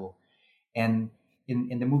scramble. And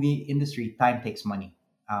in the movie industry, time takes money,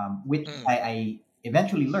 which Mm, I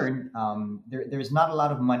eventually learned. There's not a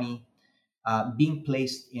lot of money being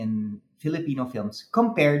placed in Filipino films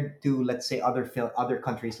compared to, let's say, other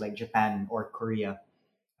countries like Japan or Korea.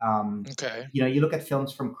 um, okay. you look at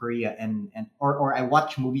films from Korea, or I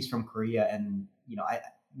watch movies from Korea, and I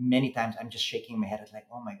many times I'm just shaking my head. It's like,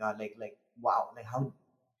 oh my god, like wow, like how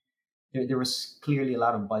there was clearly a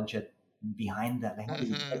lot of budget behind that. Like, like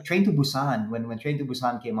Mm-hmm. Train to Busan, when Train to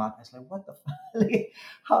Busan came out, I was like, what the like,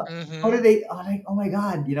 how Mm-hmm. did they? Oh, like, oh my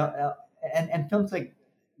god, and films like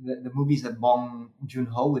the movies that Bong Joon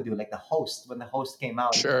Ho would do, like The Host. When The Host came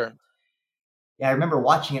out, Sure. yeah, I remember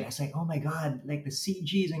watching it. I was like, oh my god, like the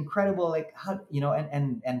CG is incredible. Like, how,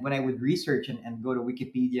 and when I would research and go to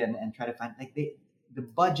Wikipedia and try to find, like, the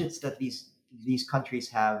budgets that these countries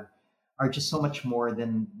have are just so much more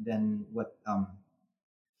than what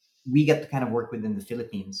we get to kind of work with in the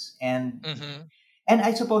Philippines. Mm-hmm. And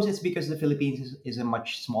I suppose it's because the Philippines is a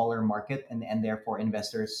much smaller market, and therefore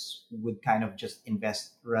investors would kind of just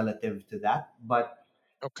invest relative to that. But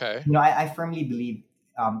Okay. I firmly believe,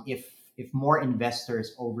 if more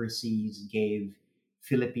investors overseas gave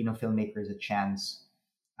Filipino filmmakers a chance,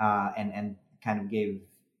 and kind of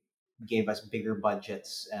gave us bigger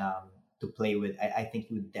budgets to play with, I think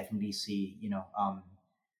you would definitely see,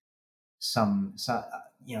 some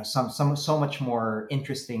so much more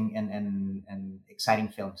interesting and exciting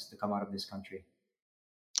films to come out of this country.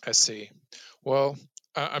 I see. Well,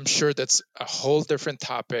 I'm sure that's a whole different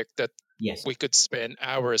topic that Yes. we could spend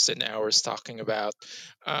hours and hours talking about.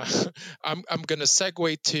 Uh, I'm gonna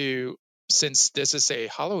segue to, since this is a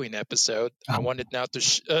Halloween episode, I wanted now to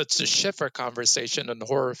shift our conversation on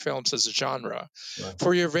horror films as a genre. Sure.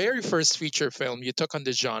 For your very first feature film, you took on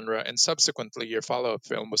the genre, and subsequently your follow-up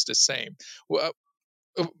film was the same. Well,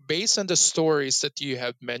 based on the stories that you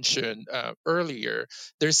have mentioned earlier,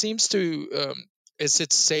 there seems to is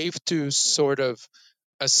it safe to sort of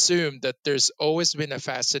assume that there's always been a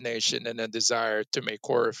fascination and a desire to make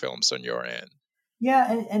horror films on your end?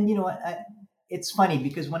 Yeah, and you know what? It's funny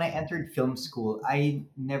because when I entered film school, I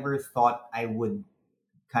never thought I would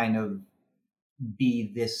kind of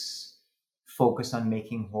be this focused on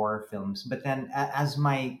making horror films. But then, as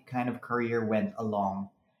my kind of career went along,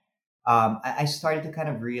 I started to kind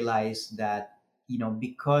of realize that,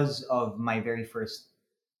 because of my very first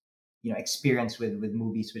experience with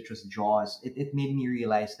movies, which was Jaws, it made me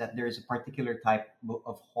realize that there's a particular type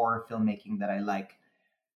of horror filmmaking that I like,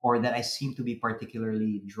 or that I seem to be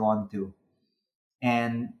particularly drawn to.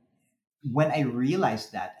 And when I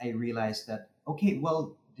realized that, okay,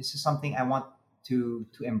 well, this is something I want to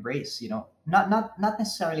embrace. Not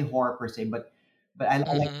necessarily horror per se, but I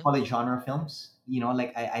like Hmm. polygenre films.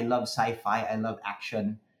 Like I love sci-fi, I love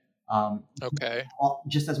action, um, Okay.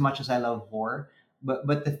 just as much as I love horror. But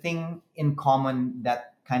the thing in common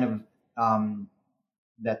that kind of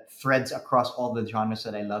that threads across all the genres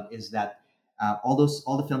that I love is that all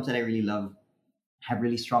the films that I really love have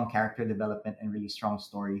really strong character development and really strong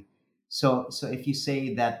story. So if you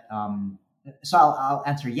say that, so I'll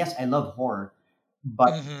answer yes. I love horror,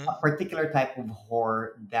 but Hmm. a particular type of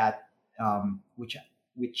horror that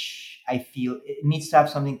which I feel it needs to have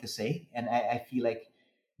something to say, and I feel like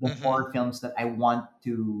the Hmm. horror films that I want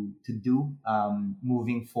to do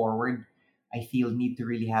moving forward, I feel need to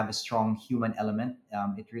really have a strong human element.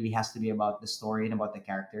 It really has to be about the story and about the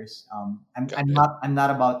characters. Got it. I'm not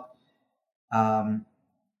about um,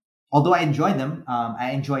 although I enjoy them.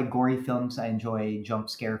 I enjoy gory films. I enjoy jump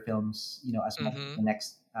scare films. As much as the Hmm.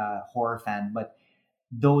 next horror fan, but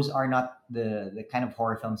those are not the kind of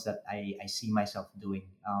horror films that I see myself doing.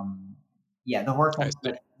 Yeah, the horror I films.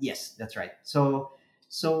 see. Yes, that's right. So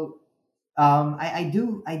I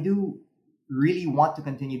do really want to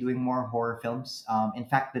continue doing more horror films. In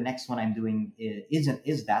fact, the next one I'm doing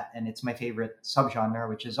is that, and it's my favorite subgenre,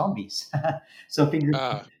 which is zombies. So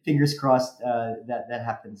Ah, fingers crossed that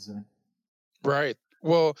happens soon. right.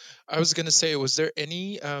 Well, I was gonna say, was there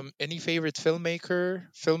any favorite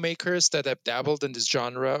filmmakers that have dabbled in this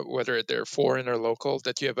genre, whether they're foreign or local,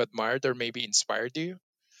 that you have admired or maybe inspired you?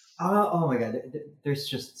 Oh my god, there's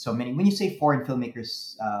just so many. When you say foreign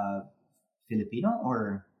filmmakers, Filipino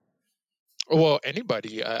or Well,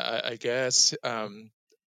 anybody, I guess. I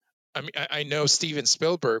mean, I know Steven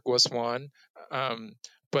Spielberg was one, um,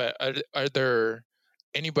 but are there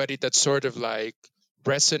anybody that sort of like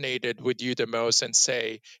resonated with you the most and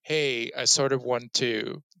say, "Hey, I sort of want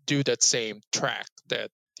to do that same track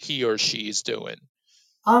that he or she is doing."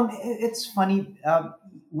 It's funny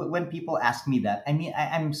when people ask me that. I mean,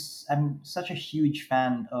 I'm such a huge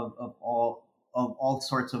fan of all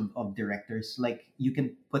sorts of directors. Like you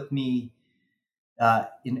can put me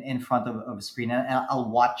in front of a screen, and I'll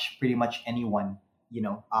watch pretty much anyone.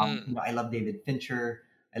 Mm, I love David Fincher.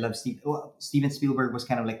 I love Steven Spielberg was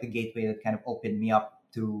kind of like the gateway that kind of opened me up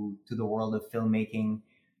to the world of filmmaking,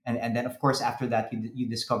 and then of course after that you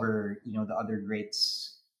discover the other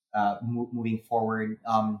greats moving forward.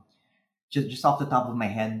 Just off the top of my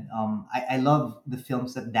head, I love the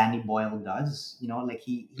films that Danny Boyle does. Like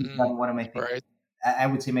he's mm, done one of my favorite. right, I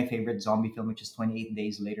would say my favorite zombie film, which is 28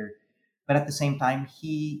 Days Later. But at the same time,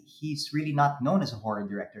 he's really not known as a horror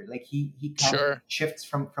director. Like he kind of sure, shifts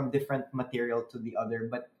from different material to the other,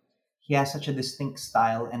 but he has such a distinct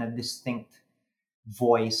style and a distinct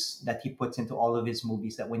voice that he puts into all of his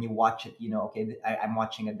movies that when you watch it, okay, I'm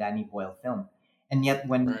watching a Danny Boyle film. And yet,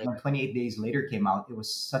 right, when 28 Days Later came out, it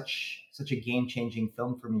was such a game changing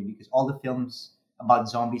film for me because all the films about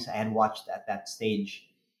zombies I had watched at that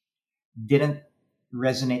stage didn't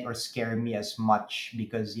resonate or scare me as much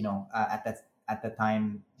because at the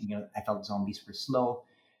time I felt zombies were slow.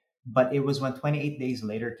 But it was when 28 Days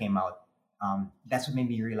Later came out, that's what made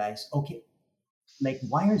me realize, okay, like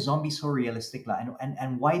why are zombies so realistic,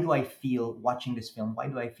 and why do I feel watching this film, why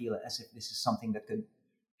do I feel as if this is something that could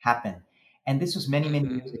happen? And this was many years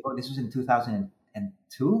hmm, ago. This was in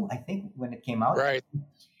 2002, I think, when it came out. right,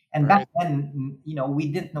 And back right, then,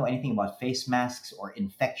 we didn't know anything about face masks or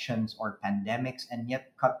infections or pandemics, and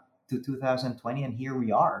yet cut to 2020, and here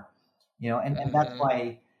we are. And that's hmm,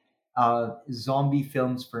 why zombie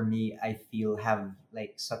films for me, I feel, have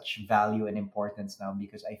like such value and importance now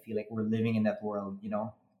because I feel like we're living in that world.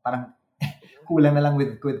 Parang kulang na lang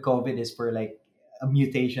with COVID is for like a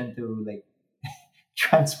mutation to like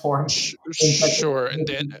transform in such sure, it's and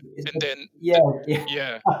just, then, yeah, the, yeah.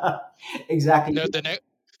 yeah, Exactly. no,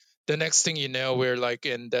 the next thing you know, we're like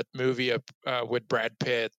in that movie with Brad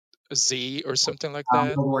Pitt, Z or something like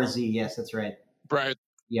that. World War Z, yes, that's right. Right.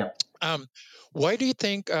 Yeah. Um, why do you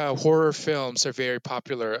think horror films are very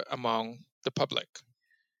popular among the public?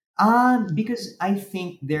 Because I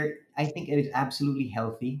think it is absolutely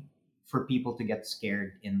healthy for people to get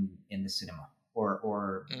scared in the cinema,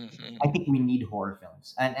 or I Hmm. think we need horror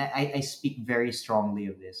films, and I speak very strongly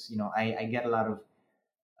of this. I get a lot of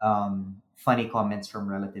funny comments from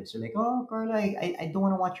relatives. They're like, "Oh, Carla, I don't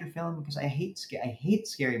want to watch your film because I hate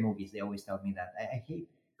scary movies." They always tell me that I can't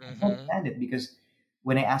Hmm. stand it because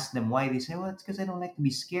when I ask them why, they say, "Well, it's because I don't like to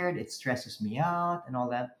be scared. It stresses me out and all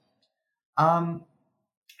that." Um,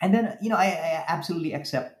 and then I absolutely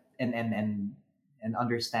accept and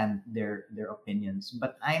understand their opinions,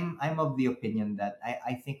 but I'm of the opinion that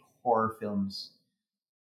I think horror films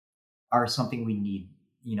are something we need,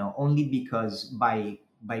 only because by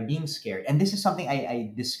being scared. And this is something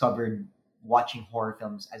I discovered watching horror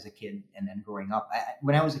films as a kid and then growing up.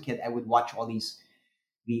 When I was a kid, I would watch all these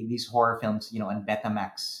horror films, on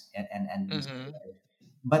Betamax and these. Hmm.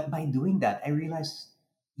 But by doing that, I realized,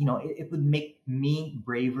 it would make me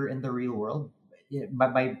braver in the real world. Yeah,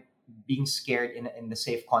 by being scared in the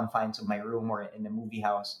safe confines of my room or in the movie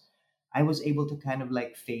house, I was able to kind of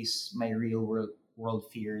like face my real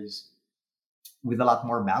world fears with a lot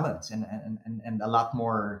more balance and a lot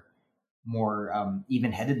more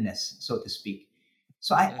even headedness, so to speak.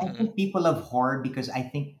 So I Hmm. think people love horror because I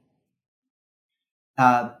think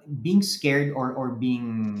being scared or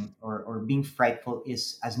being frightful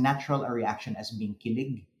is as natural a reaction as being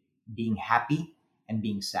kilig, being happy, and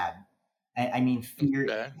being sad. I mean, fear.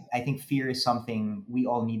 Okay. I think fear is something we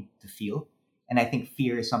all need to feel, and I think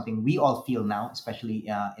fear is something we all feel now, especially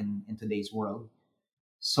in today's world.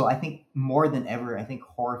 So I think more than ever, I think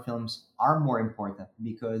horror films are more important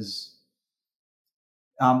because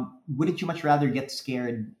wouldn't you much rather get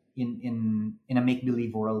scared in a make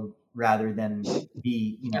believe world rather than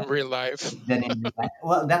be In real life. than in real life?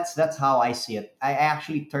 Well, that's how I see it. I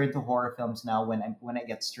actually turn to horror films now when I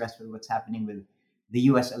get stressed with what's happening with the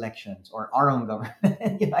U.S. elections or our own government.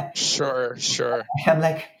 Sure, sure. I'm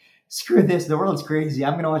like, screw this. The world's crazy.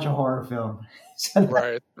 I'm gonna watch a horror film. So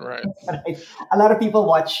Right, right. a lot of people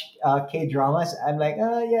watch K dramas. I'm like,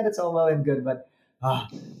 oh yeah, that's all well and good, but uh,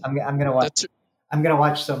 I'm gonna watch. That's I'm gonna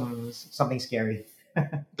watch something scary.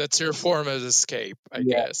 that's your form of escape, I Yeah.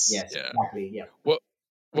 guess. Yes. Yeah. Exactly. Yeah. Well,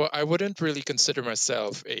 Well, I wouldn't really consider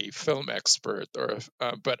myself a film expert,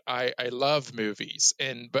 but I love movies,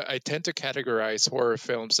 and but I tend to categorize horror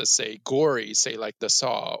films as say gory, say like The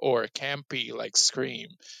Saw, or campy like Scream,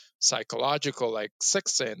 psychological like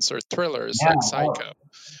Sixth Sense, or thrillers Yeah, like Psycho.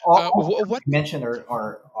 all Wh- films what you mentioned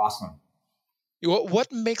are awesome.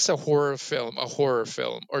 what makes a horror film,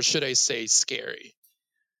 or should I say scary?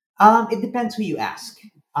 It depends who you ask.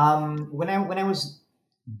 When I was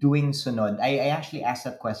doing Sunod, I actually asked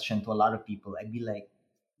that question to a lot of people. I'd be like,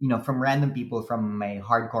 from random people, from my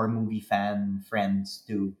hardcore movie fan friends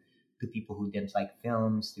to people who didn't like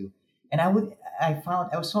films to, and I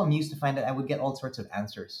was so amused to find that I would get all sorts of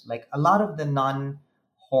answers. Like a lot of the non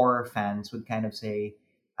horror fans would kind of say,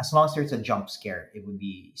 as long as there's a jump scare, it would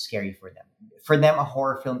be scary for them. For them, a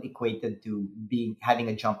horror film equated to being having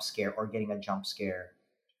a jump scare or getting a jump scare,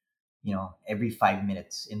 every 5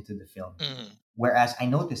 minutes into the film. Mm, Whereas I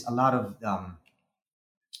noticed a lot of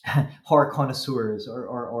horror connoisseurs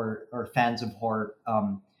or fans of horror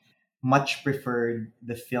much preferred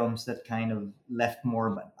the films that kind of left more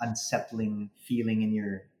of an unsettling feeling in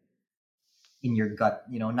your gut.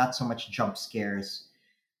 Not so much jump scares,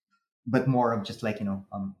 but more of just like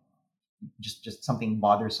just something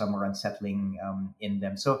bothersome or unsettling in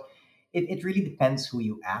them. So it really depends who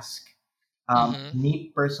you ask. mm-hmm.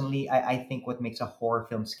 Me personally, I think what makes a horror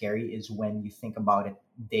film scary is when you think about it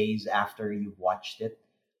days after you've watched it.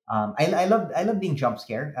 I love being jump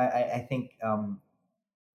scared. I think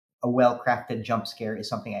a well crafted jump scare is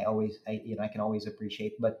something I can always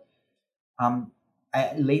appreciate. But um,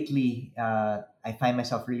 lately I find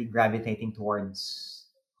myself really gravitating towards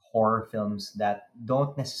horror films that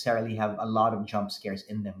don't necessarily have a lot of jump scares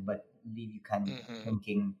in them, but leave you kind of Mm-hmm.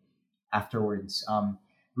 thinking afterwards.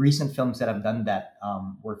 Recent films that have done that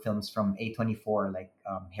were films from A24, like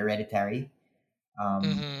Hereditary, um,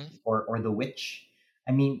 Mm-hmm. or The Witch.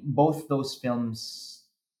 I mean, both those films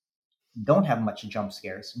don't have much jump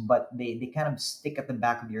scares, but they kind of stick at the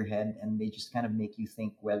back of your head, and they just kind of make you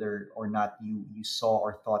think whether or not you saw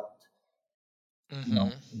or thought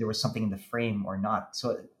Mm-hmm. there was something in the frame or not.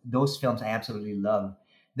 So those films I absolutely love.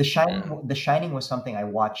 Yeah. The Shining was something I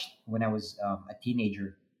watched when I was a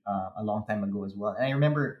teenager, a long time ago as well, and I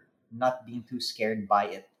remember not being too scared by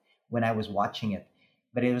it when I was watching it.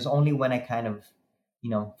 But it was only when I kind of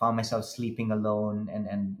found myself sleeping alone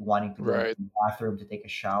and wanting to go into Right. the bathroom to take a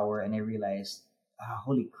shower, and I realized,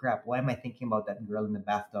 holy crap, why am I thinking about that girl in the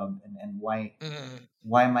bathtub, and Mm-hmm.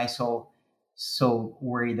 why am I so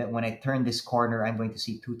worried that when I turn this corner, I'm going to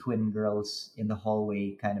see two twin girls in the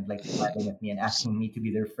hallway, kind of like smiling at me and asking me to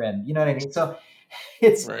be their friend. You know what I mean? So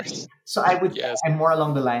it's Right. so I would Yes. I'm more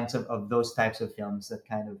along the lines of those types of films that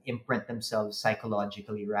kind of imprint themselves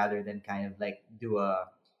psychologically rather than kind of like do a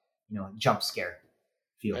jump scare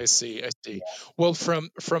feel. I see. I see. Yeah. Well, from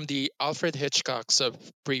the Alfred Hitchcocks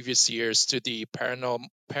of previous years to the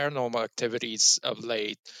paranormal activities of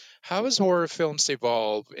late, how has horror films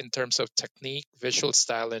evolved in terms of technique, visual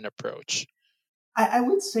style, and approach? I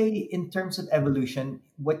would say in terms of evolution,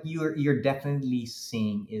 what you're definitely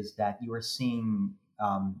seeing is that you are seeing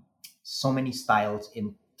so many styles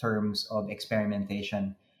in terms of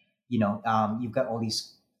experimentation. You've got all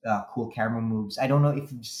these cool camera moves. I don't know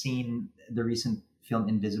if you've seen the recent film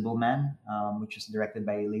Invisible Man, which was directed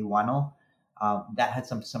by Lee Wano. That had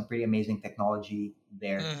some pretty amazing technology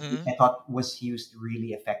there. Mm-hmm. I thought was used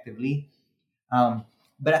really effectively. um,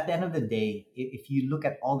 but at the end of the day, if you look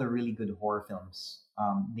at all the really good horror films,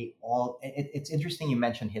 it's interesting you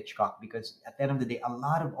mentioned Hitchcock, because at the end of the day, a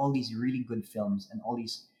lot of all these really good films and all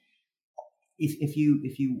these, if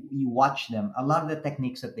you watch them, a lot of the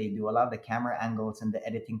techniques that they do, a lot of the camera angles and the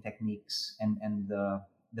editing techniques and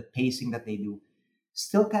the pacing that they do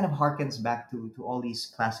still kind of harkens back to all these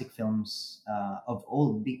classic films of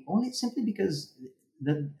old. Only simply because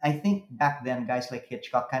I think back then guys like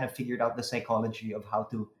Hitchcock kind of figured out the psychology of how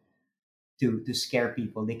to scare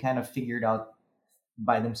people. They kind of figured out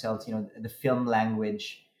by themselves, the film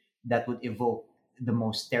language that would evoke the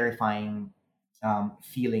most terrifying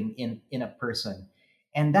feeling in a person,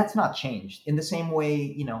 and that's not changed. In the same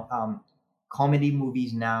way, comedy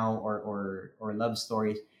movies now or love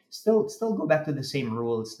stories still go back to the same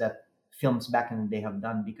rules that films back in the day have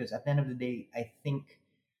done, because at the end of the day, I think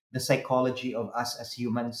the psychology of us as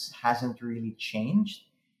humans hasn't really changed.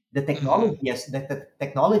 Mm-hmm. The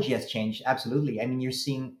technology has changed, absolutely. I mean, you're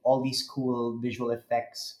seeing all these cool visual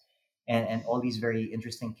effects and all these very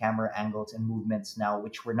interesting camera angles and movements now,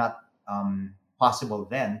 which were not possible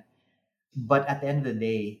then. But at the end of the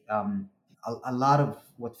day, a lot of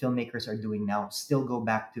what filmmakers are doing now still go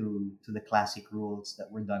back to the classic rules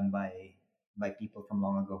that were done by people from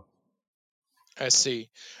long ago. I see.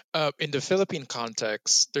 In the Philippine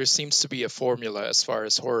context, there seems to be a formula as far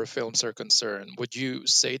as horror films are concerned. Would you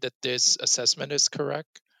say that this assessment is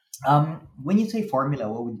correct? When you say formula,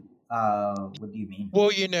 what do you mean?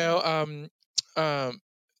 Well, um,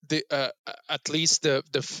 at least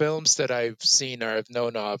the films that I've seen or I've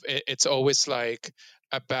known of, it's always like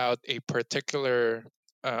about a particular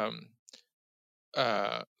um,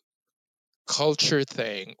 uh, culture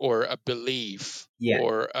thing or a belief Yeah.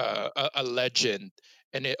 or a legend,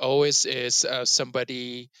 and it always is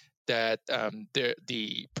somebody that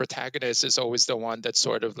the protagonist is always the one that's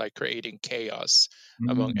sort of like creating chaos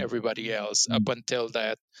among Mm, everybody else mm. up until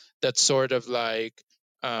that sort of like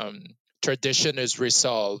um, tradition is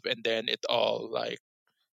resolved, and then it all like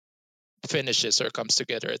finishes or comes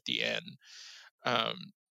together at the end. um,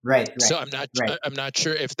 Right, right, so right. I'm not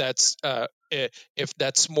sure if if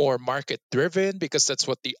that's more market driven because that's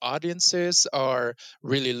what the audiences are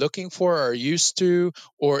really looking for or used to,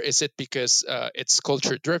 or is it because it's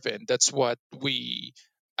culture driven? That's what we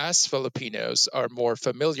as Filipinos are more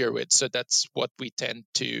familiar with, so that's what we tend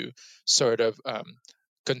to sort of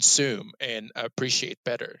consume and appreciate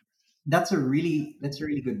better. That's a really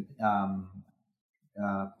good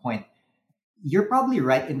point. You're probably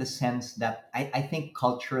right in the sense that I think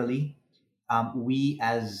culturally, we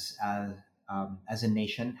as a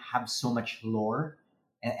nation have so much lore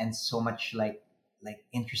and so much like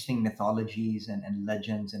interesting mythologies and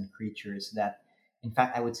legends and creatures that, in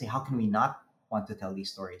fact, I would say, how can we not want to tell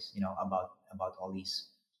these stories? About all these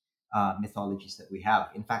mythologies that we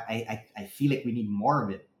have. In fact, I feel like we need more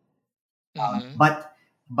of it, Hmm.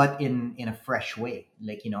 but in a fresh way.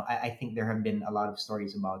 Like, I think there have been a lot of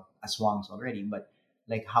stories about aswangs already, but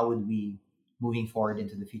like, how would we, moving forward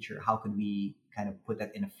into the future, how could we kind of put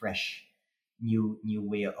that in a fresh new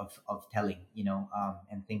way of telling,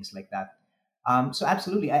 and things like that. So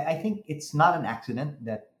absolutely, I think it's not an accident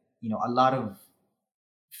that a lot of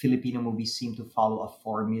Filipino movies seem to follow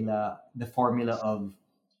the formula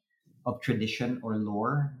of tradition or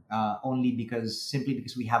lore, only because simply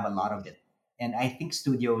because we have a lot of it. And I think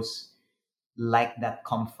studios like that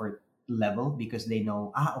comfort level because they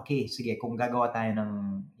know, okay, sige, kung gagawa tayo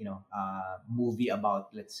ng, movie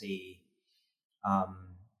about, let's say,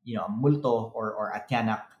 multo or a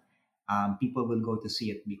tiyanak, people will go to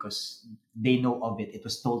see it because they know of it. It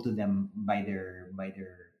was told to them by their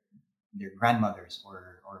grandmothers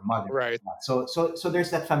or mothers. Right. So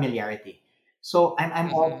there's that familiarity. So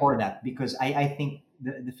I'm all Hmm. for that because I think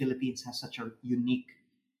the Philippines has such a unique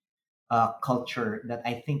culture that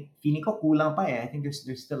I think feeling ko kulang pa eh. I think there's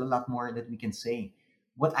still a lot more that we can say.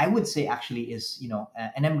 What I would say actually is,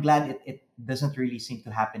 and I'm glad it doesn't really seem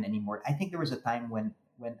to happen anymore. I think there was a time when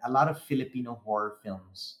a lot of Filipino horror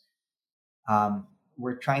films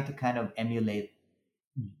were trying to kind of emulate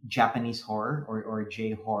Japanese horror or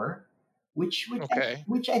J horror, which which I, Okay.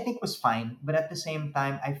 which I think was fine. But at the same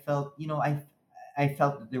time, I felt, I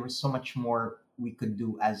felt that there was so much more we could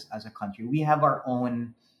do as a country. We have our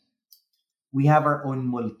own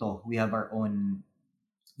multo. We have our own,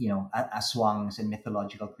 aswangs and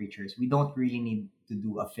mythological creatures. We don't really need to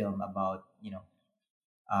do a film about,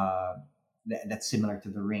 uh, that's similar to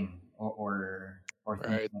The Ring or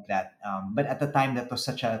things Right. like that. But at the time, that was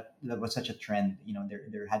such a trend.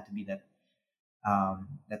 There had to be that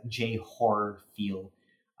J horror feel.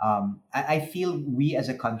 I feel we as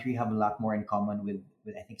a country have a lot more in common with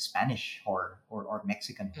I think Spanish horror or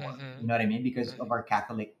Mexican horror. You Hmm. know what I mean? Because of Hmm. our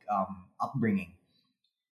Catholic upbringing.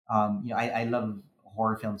 I love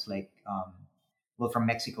horror films like, well, from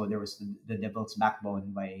Mexico there was the Devil's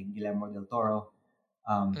Backbone by Guillermo del Toro.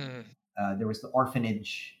 Um, Hmm. there was The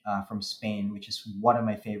Orphanage from Spain, which is one of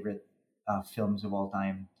my favorite films of all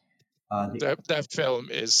time. That film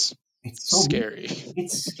is It's so scary.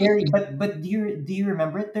 it's scary, but do you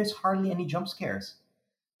remember it? There's hardly any jump scares.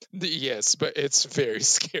 Yes, but it's very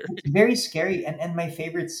It's scary. very scary, and my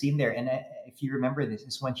favorite scene there, and if you remember this,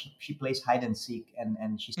 is when she plays hide and seek,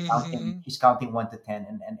 and she's counting Hmm. she's counting 1 to 10,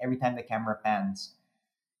 and every time the camera pans,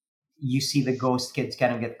 you see the ghost kids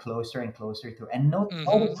kind of get closer and closer to, and notice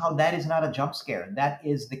Hmm. how that is not a jump scare. That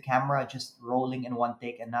is the camera just rolling in one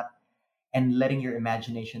take and letting your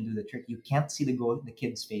imagination do the trick. You can't see the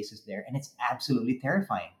kids' faces there, and it's absolutely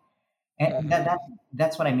terrifying. And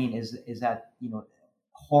that's what I mean is that,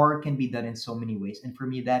 horror can be done in so many ways, and for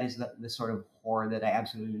me that is the sort of horror that I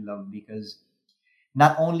absolutely love because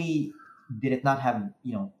not only did it not have,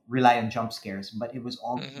 rely on jump scares, but it was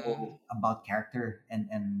Hmm. also about character and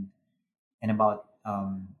about,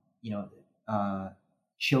 you know uh,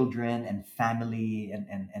 children and family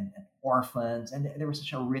and orphans, and there was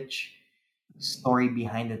such a rich story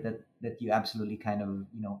behind it that that you absolutely kind of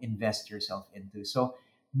invest yourself into. So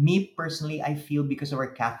me personally, I feel because of our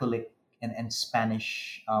Catholic and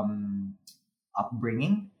Spanish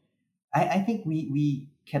upbringing, I think we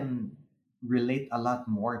can relate a lot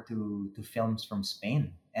more to films from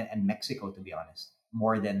Spain and Mexico, to be honest,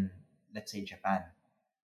 more than, let's say, Japan.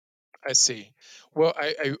 I see. Well,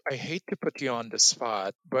 I hate to put you on the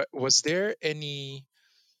spot, but was there any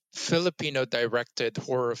Filipino directed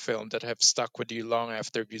horror film that have stuck with you long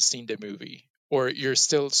after you've seen the movie? Or you're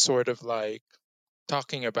still sort of like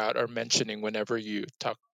talking about or mentioning whenever you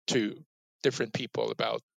talk to different people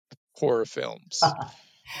about horror films?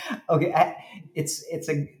 Okay,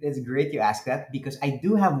 it's great you ask that, because I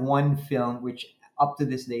do have one film which up to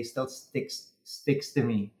this day still sticks to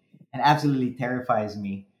me and absolutely terrifies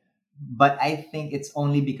me. But I think it's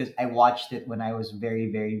only because I watched it when I was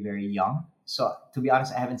very, very, very young. So to be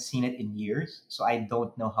honest, I haven't seen it in years, so I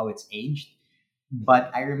don't know how it's aged.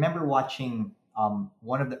 But I remember watching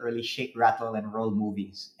one of the early Shake, Rattle, and Roll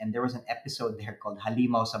movies, and there was an episode there called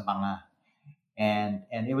Halimaw sa Banga, and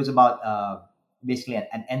it was about basically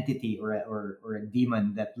an entity or a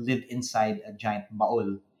demon that lived inside a giant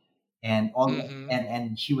baul, and Mm-hmm.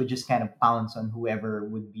 and she would just kind of pounce on whoever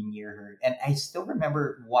would be near her. And I still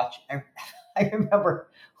remember I remember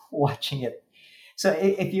watching it. So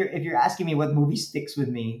if you're asking me what movie sticks with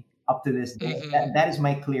me up to this day, Mm-hmm. that is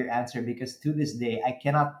my clear answer, because to this day I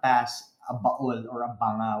cannot pass a baul or a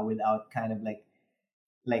banga without kind of like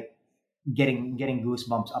getting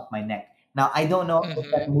goosebumps up my neck. Now I don't know if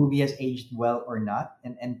that Mm-hmm. movie has aged well or not,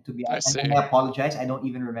 and to be I honest, and see. I apologize, I don't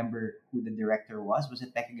even remember who the director was. Was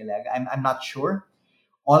it Pekka Galaga? I'm not sure.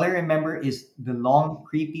 All I remember is the long,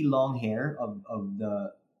 creepy long hair of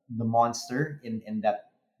the monster in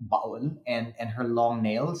that baul, and her long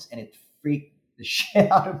nails, and it freaked the shit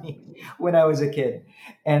out of me when I was a kid.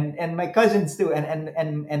 And my cousins too,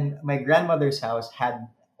 and my grandmother's house had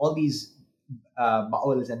all these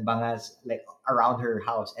bauls and bangas like around her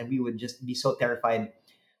house, and we would just be so terrified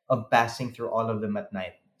of passing through all of them at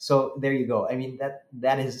night. So there you go. I mean,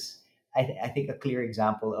 that is, I think, a clear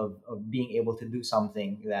example of being able to do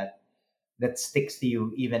something that sticks to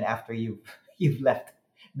you even after you've left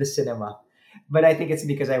the cinema. But I think it's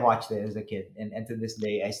because I watched it as a kid, and to this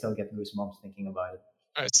day I still get goosebumps thinking about it.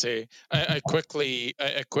 I see. I quickly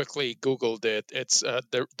Googled it. It's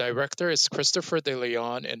the director is Christopher De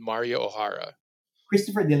Leon and Mario O'Hara.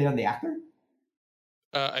 Christopher De Leon, the actor.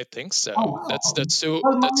 I think Oh so. wow, That's okay. that's who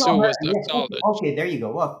Oh, that's Mario who O'Hara. was Yes. Okay. acknowledged. Okay. There you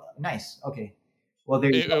go. Well, nice. Okay. Well,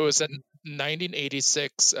 there you It go. was a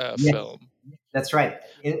 1986 Yes. film. That's right.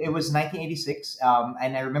 It was 1986,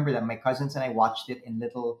 and I remember that my cousins and I watched it in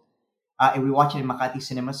little. We watched it in Makati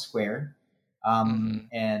Cinema Square,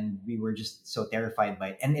 Hmm. and we were just so terrified by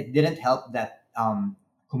it. And it didn't help that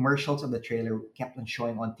commercials of the trailer kept on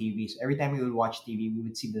showing on TV. So every time we would watch TV, we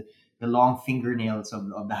would see the long fingernails of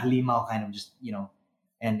the Halimao kind of just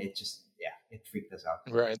and it just, yeah, it freaked us out.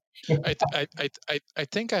 Right. I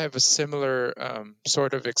think I have a similar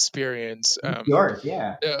sort of experience. Yours,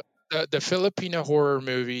 yeah. The Filipino horror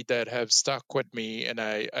movie that have stuck with me, and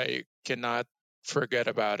I cannot forget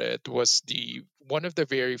about it, was the one of the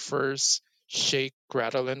very first Shake,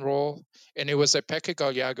 Rattle, and Roll, and it was a Peke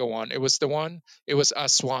Galiaga one. It was the one. It was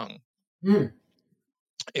Aswang. Mm.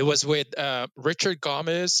 It was with Richard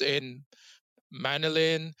Gomez and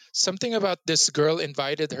Manilyn. Something about this girl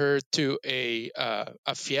invited her to a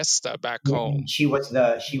fiesta back Yeah, and home. she was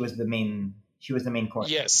the main course.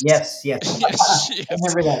 Yes, Yes, yes. yes, I yes.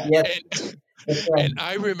 remember that. Yes, And that's and right.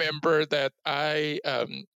 I remember that I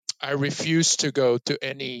refused to go to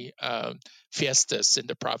any fiestas in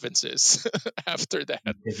the provinces after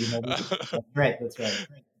that. Because Uh, that's right. That's right.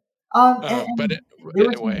 but And there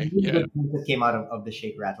were some anyway, really yeah. good things that came out of the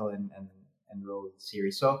Shake, Rattle, and Roll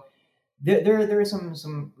series. So there are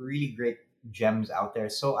some really great gems out there.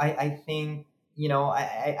 So I think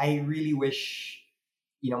I really wish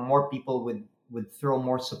more people would throw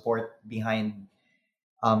more support behind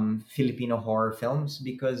Filipino horror films,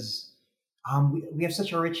 because we have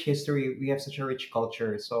such a rich history, we have such a rich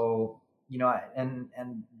culture. So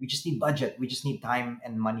and we just need budget, we just need time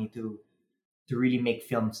and money to really make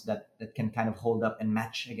films that can kind of hold up and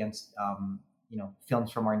match against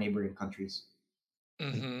films from our neighboring countries.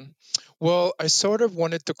 Hmm. Well, I sort of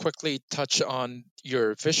wanted to quickly touch on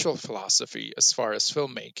your visual philosophy as far as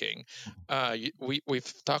filmmaking.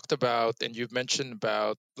 We've talked about and you've mentioned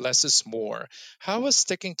about less is more. How has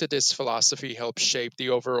sticking to this philosophy helped shape the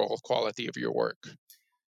overall quality of your work?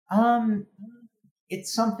 um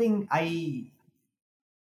it's something I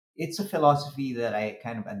it's a philosophy that I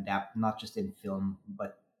kind of adapt, not just in film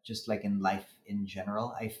but just like in life in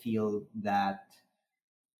general. I feel that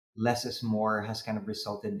less is more has kind of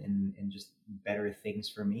resulted in just better things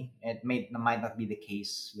for me. Might not be the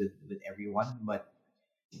case with everyone, but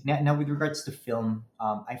now with regards to film,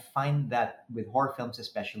 I find that with horror films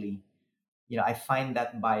especially, I find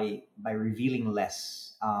that by revealing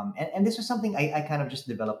less, and this was something I kind of just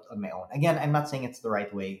developed on my own. Again, I'm not saying it's the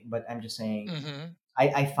right way, but I'm just saying Mm-hmm.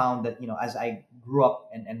 I found that as I grew up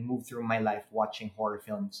and moved through my life watching horror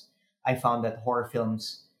films, I found that horror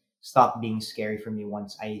films stopped being scary for me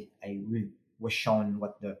once was shown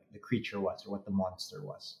what the creature was or what the monster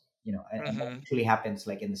was. And that Mm-hmm. usually happens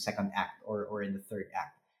like in the second act or in the third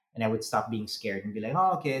act. And I would stop being scared and be like,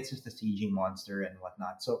 oh, okay, it's just a CG monster and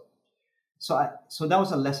whatnot. So that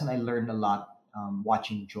was a lesson I learned a lot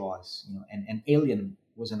watching Jaws, and Alien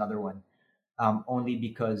was another one, only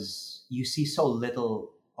because you see so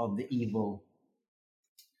little of the evil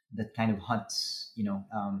that kind of hunts,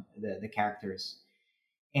 the characters,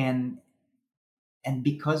 and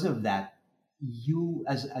because of that, you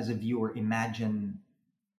as a viewer imagine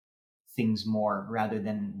things more rather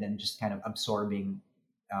than just kind of absorbing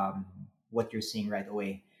um, what you're seeing right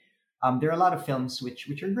away. There are a lot of films which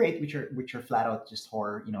are great, which are flat out just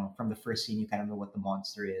horror. From the first scene, you kind of know what the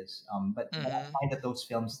monster is. But I Mm-hmm. find that those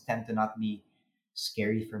films tend to not be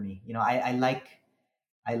scary for me.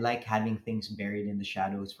 I like having things buried in the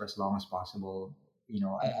shadows for as long as possible.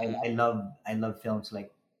 Mm-hmm. I love films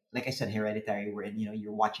like I said, Hereditary, where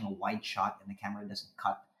you're watching a wide shot and the camera doesn't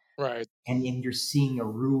cut, Right. and you're seeing a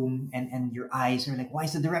room, and your eyes are like, why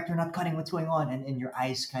is the director not cutting? What's going on? And your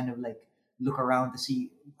eyes kind of like look around to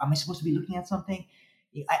see, am I supposed to be looking at something?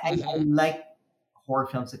 I Mm-hmm. like horror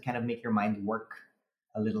films that kind of make your mind work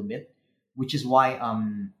a little bit, which is why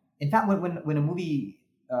in fact when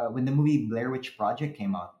the movie Blair Witch Project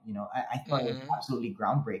came out, I thought it was Mm-hmm. absolutely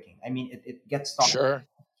groundbreaking. I mean, it gets talked. Sure.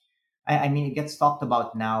 I mean, it gets talked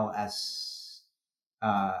about now as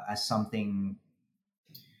something.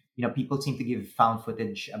 People seem to give found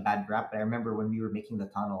footage a bad rap, but I remember when we were making the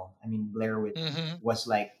tunnel. I mean, Blair Witch Mm-hmm. was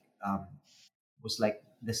like um,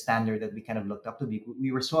 the standard that we kind of looked up to.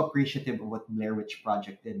 We were so appreciative of what Blair Witch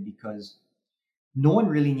Project did because no one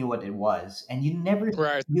really knew what it was, and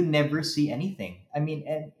Right. you never see anything. I mean,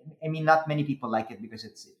 not many people like it because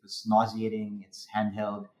it was nauseating. It's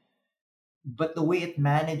handheld, but the way it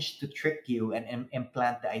managed to trick you and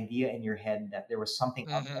implant the idea in your head that there was something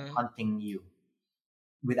out there Mm-hmm. hunting you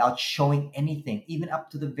without showing anything, even up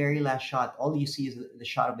to the very last shot. All you see is the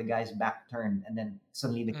shot of the guy's back turned, and then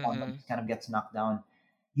suddenly the camera Mm-hmm. just kind of gets knocked down.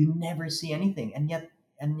 You never see anything, and yet,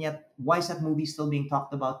 why is that movie still being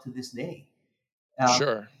talked about to this day? Um,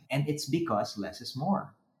 Sure. and it's because less is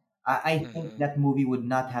more. I think Mm-hmm. that movie would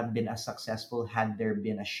not have been as successful had there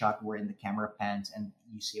been a shot wherein the camera pans and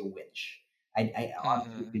you see a witch. I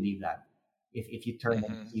honestly Mm-hmm. believe that if you turn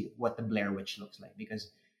and Mm-hmm. see what the Blair Witch looks like,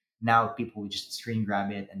 because now people would just screen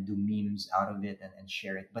grab it and do memes out of it and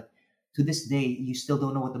share it. But to this day, you still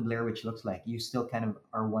don't know what the Blair Witch looks like. You still kind of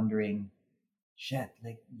are wondering, shit,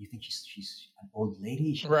 like you think she's an old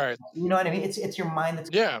lady? Right. You know what I mean? It's your mind that's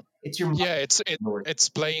Yeah. it's your mind Yeah. Lord. It's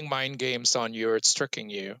playing mind games on you. Or it's tricking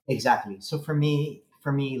you. Exactly. So for me,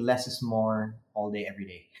 less is more all day, every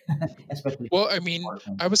day, especially Well, I mean, for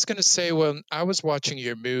films. I was gonna say when I was watching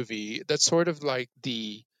your movie, that's sort of like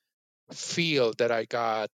the feel that I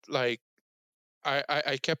got. Like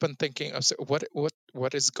I kept on thinking,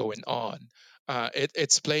 what is going on?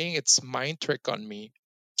 It's playing its mind trick on me.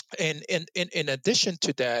 And in addition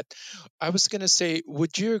to that, I was gonna say,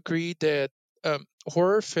 would you agree that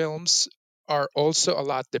horror films are also a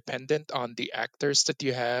lot dependent on the actors that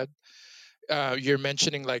you had? You're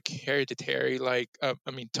mentioning like Hereditary, like I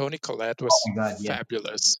mean Tony Collette Oh was my god, yeah.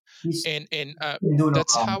 fabulous, He's and been doing no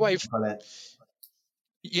that's wrong, how I Colette.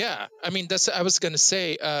 yeah, I mean that's I was gonna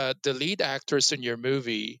say the lead actors in your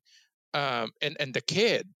movie, and the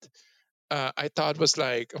kid, I thought was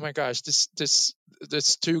like, oh my gosh, this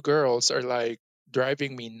two girls are like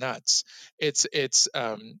driving me nuts.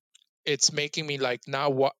 It's making me like now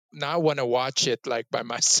want to watch it like by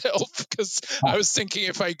myself because I was thinking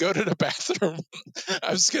if I go to the bathroom,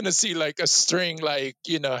 I was gonna see like a string like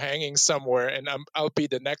hanging somewhere, and I'll be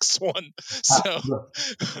the next one. So Look,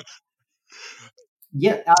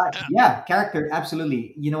 yeah, yeah, character,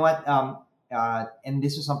 absolutely. You know what? And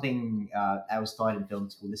this is something I was taught in film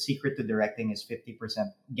school. The secret to directing is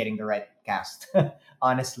 50% getting the right cast.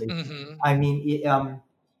 Honestly, hmm I mean,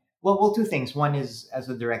 well, two things. One is, as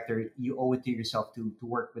a director, you owe it to yourself to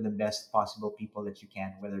work with the best possible people that you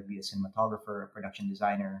can, whether it be a cinematographer, a production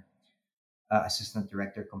designer, assistant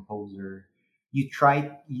director, composer. You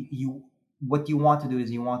try you what you want to do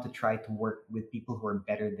is you want to try to work with people who are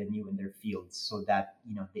better than you in their fields, so that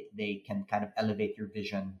they can kind of elevate your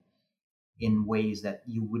vision in ways that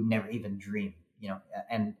you would never even dream.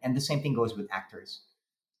 And the same thing goes with actors.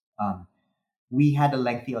 um, we had a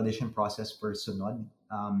lengthy audition process for Sunod.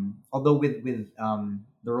 Although with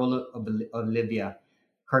the role of Olivia,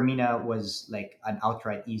 Carmina was like an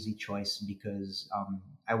outright easy choice, because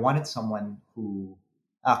I wanted someone who,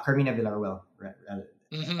 Carmina Villarreal,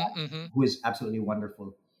 Mm-hmm. Mm-hmm. who is absolutely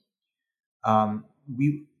wonderful. Um,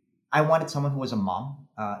 we I wanted someone who was a mom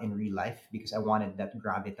in real life, because I wanted that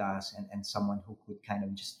gravitas, and someone who could kind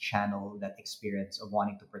of just channel that experience of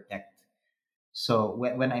wanting to protect. So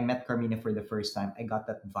when I met Carmina for the first time, I got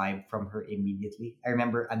that vibe from her immediately. I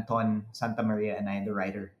remember Anton Santa Maria and I, the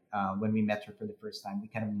writer, when we met her for the first time, we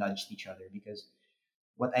kind of nudged each other, because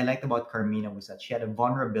what I liked about Carmina was that she had a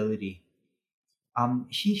vulnerability.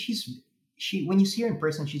 She when you see her in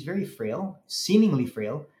person, she's very frail, seemingly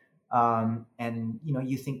frail, and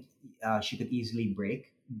you think she could easily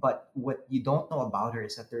break. But what you don't know about her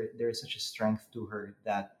is that there is such a strength to her,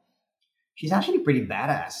 that she's actually pretty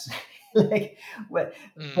badass. Like when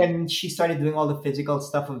Mm-hmm. when she started doing all the physical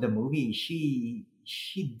stuff of the movie, she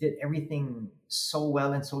did everything so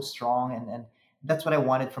well and so strong, and that's what I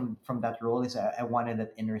wanted from that role. Is I wanted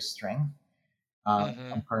that inner strength from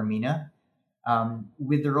Mm-hmm. Carmina.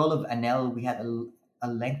 With the role of Anel, we had a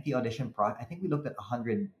lengthy audition process. I think we looked at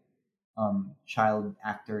 100 child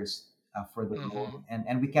actors for the Mm-hmm. role,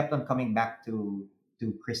 and we kept on coming back to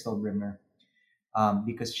Crystal Brimner,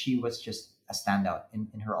 because she was just a standout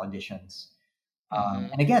in her auditions.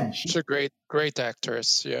 Mm-hmm. And again, She's a great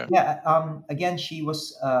actress. Yeah. again, she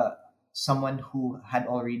was someone who had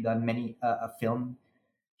already done many a film.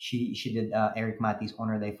 She did Eric Matty's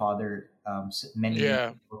Honor Thy Father many years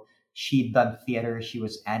Yeah. ago. She'd done theater. She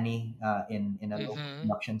was Annie in a local Mm-hmm.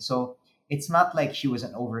 production. So it's not like she was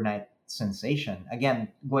an overnight sensation. Again,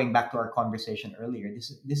 going back to our conversation earlier,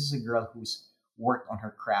 this is a girl who's worked on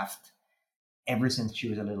her craft ever since she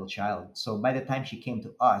was a little child. So by the time she came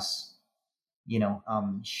to us,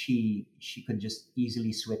 she could just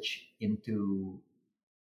easily switch into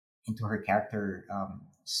her character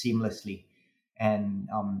seamlessly, and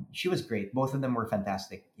she was great. Both of them were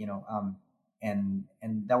fantastic, and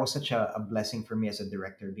that was such a blessing for me as a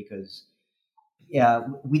director, because yeah,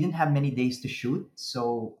 we didn't have many days to shoot,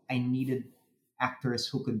 so I needed actors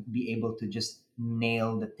who could be able to just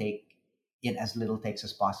nail the take in as little takes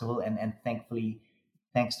as possible, and thankfully,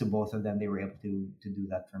 thanks to both of them, they were able to do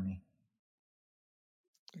that for me.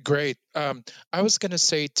 Great. I was gonna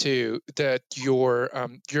say too that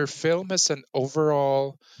your film has an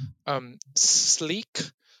overall sleek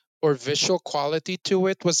or visual quality to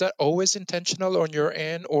it. Was that always intentional on your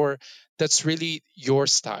end, or that's really your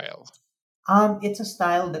style? It's a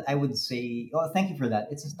style that I would say. Oh, thank you for that.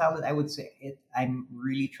 It's a style that I would say I'm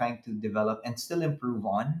really trying to develop and still improve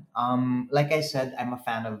on. Like I said, I'm a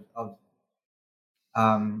fan of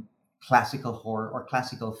classical horror or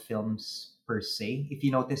classical films per se. If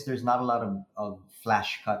you notice, there's not a lot of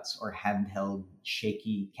flash cuts or handheld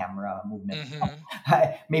shaky camera movement.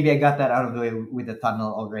 Mm-hmm. Maybe I got that out of the way with the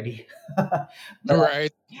tunnel already. but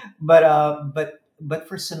Right. but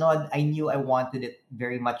for Synod, I knew I wanted it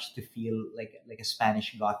very much to feel like a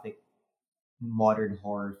Spanish Gothic modern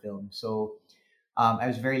horror film. So I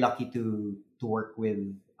was very lucky to work with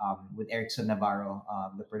Erickson Navarro,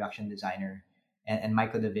 the production designer, and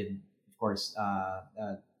Michael David, of course,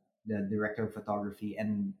 the director of photography,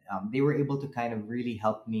 and they were able to kind of really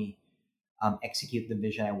help me execute the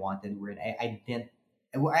vision I wanted. Where I didn't,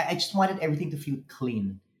 I just wanted everything to feel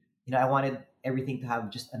clean. I wanted everything to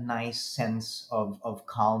have just a nice sense of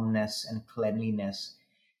calmness and cleanliness,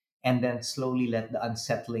 and then slowly let the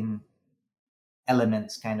unsettling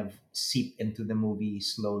elements kind of seep into the movie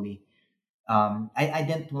slowly. I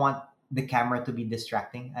didn't want the camera to be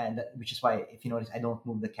distracting, which is why, if you notice, I don't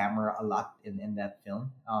move the camera a lot in that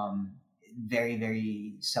film. Very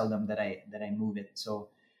very seldom that I move it. So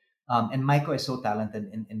and Maiko is so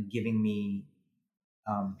talented in giving me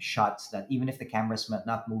shots that even if the camera's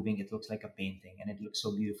not moving, it looks like a painting, and it looks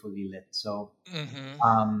so beautifully lit. So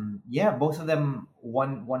Mm-hmm. yeah, both of them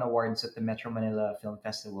won awards at the Metro Manila Film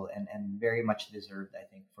Festival, and very much deserved, I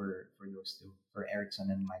think, for those two, for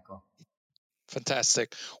Erickson and Michael.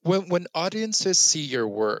 Fantastic. When audiences see your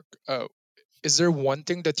work, is there one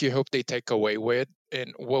thing that you hope they take away with,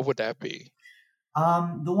 and what would that be?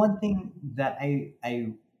 The one thing that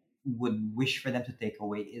I would wish for them to take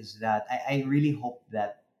away is that I really hope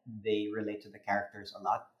that they relate to the characters a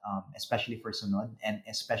lot, especially for Sunod, and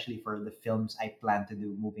especially for the films I plan to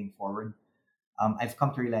do moving forward. I've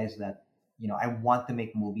come to realize that I want to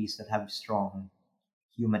make movies that have strong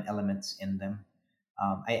human elements in them.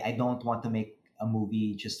 I don't want to make a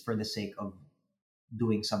movie just for the sake of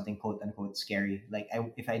doing something quote unquote scary. Like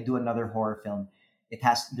if I do another horror film,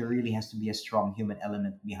 there really has to be a strong human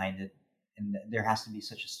element behind it, and there has to be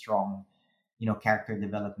such a strong, character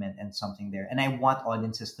development and something there. And I want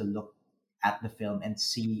audiences to look at the film and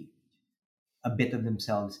see a bit of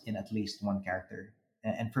themselves in at least one character.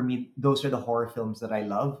 And for me, those are the horror films that I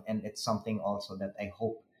love, and it's something also that I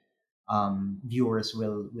hope viewers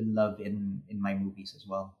will love in my movies as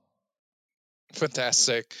well.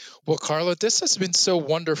 Fantastic. Well, Carlo, this has been so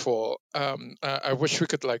wonderful. I wish we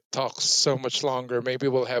could like talk so much longer. Maybe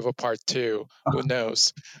we'll have a part two. Who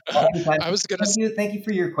knows? Anytime. I was gonna. Thank you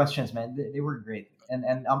for your questions, man. They were great.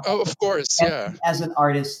 Oh, of course, And yeah. as an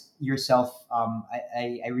artist yourself,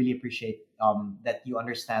 I really appreciate that you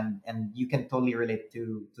understand and you can totally relate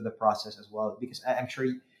to the process as well, because I'm sure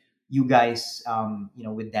you guys,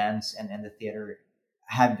 with dance and the theater,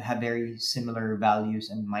 have very similar values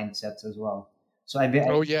and mindsets as well. So I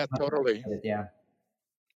Oh, yeah, much totally. appreciate it. Yeah.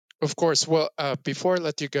 Of course. Well, before I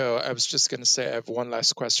let you go, I was just gonna say I have one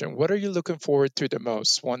last question. What are you looking forward to the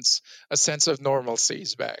most once a sense of normalcy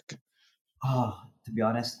is back? Oh, to be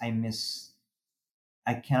honest,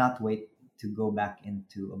 I cannot wait to go back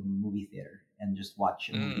into a movie theater and just watch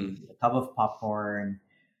a movie Mm. with a tub of popcorn,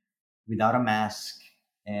 without a mask,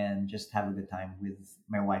 and just have a good time with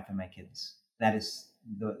my wife and my kids. That is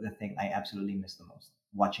the thing I absolutely miss the most.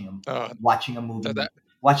 Uh, Watching a that, movie that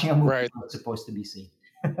watching a movie right, that's supposed to be seen.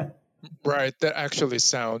 right. That actually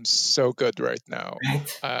sounds so good right now.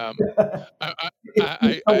 Right? Um, I, I, It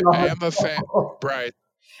feels so I long am a fan. ago. Right,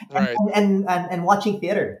 and, right, and watching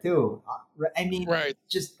theater too. I mean, right.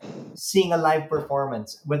 just seeing a live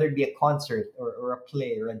performance, whether it be a concert or a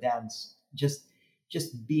play or a dance, just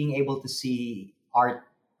being able to see art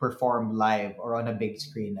performed live or on a big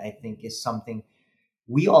screen, I think is something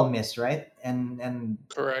we all miss, right? And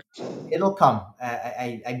Correct. it'll come.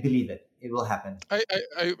 I believe it. It will happen.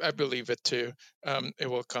 I believe it too. It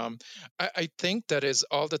will come. I think that is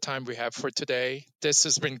all the time we have for today. This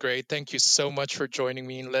has been great. Thank you so much for joining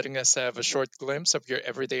me and letting us have a short glimpse of your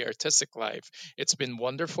everyday artistic life. It's been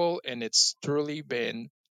wonderful and it's truly been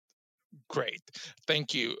great.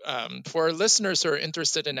 Thank you. For our listeners who are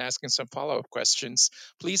interested in asking some follow up questions,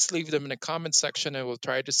 please leave them in the comment section and we'll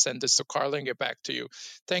try to send this to Carla and get back to you.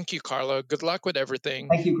 Thank you, Carla. Good luck with everything.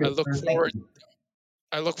 Thank you, I look Christopher. Thank forward you.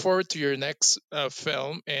 I look forward to your next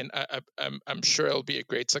film, and I'm sure it'll be a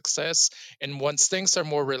great success. And once things are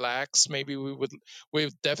more relaxed, maybe we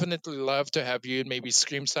would definitely love to have you maybe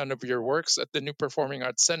scream some of your works at the new Performing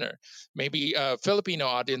Arts Center. Maybe a Filipino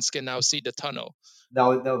audience can now see the tunnel. That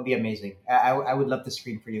would be amazing. I would love to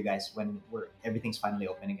screen for you guys when everything's finally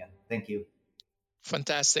open again. Thank you.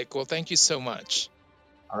 Fantastic. Well, thank you so much.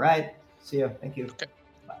 All right. See you. Thank you. Okay,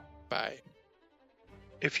 Bye. bye.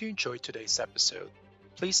 If you enjoyed today's episode,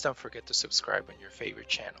 please don't forget to subscribe on your favorite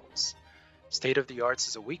channels. State of the Arts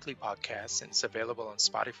is a weekly podcast and it's available on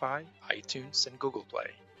Spotify, iTunes, and Google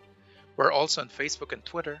Play. We're also on Facebook and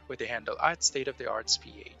Twitter with the handle at State of the Arts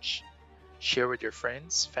PH. Share with your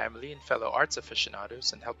friends, family, and fellow arts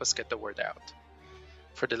aficionados and help us get the word out.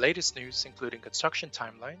 For the latest news, including construction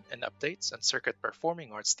timeline and updates on Circuit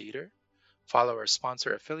Performing Arts Theater, follow our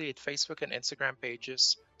sponsor affiliate Facebook and Instagram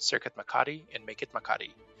pages, Circuit Makati and Make It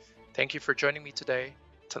Makati. Thank you for joining me today.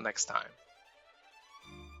 Till next time.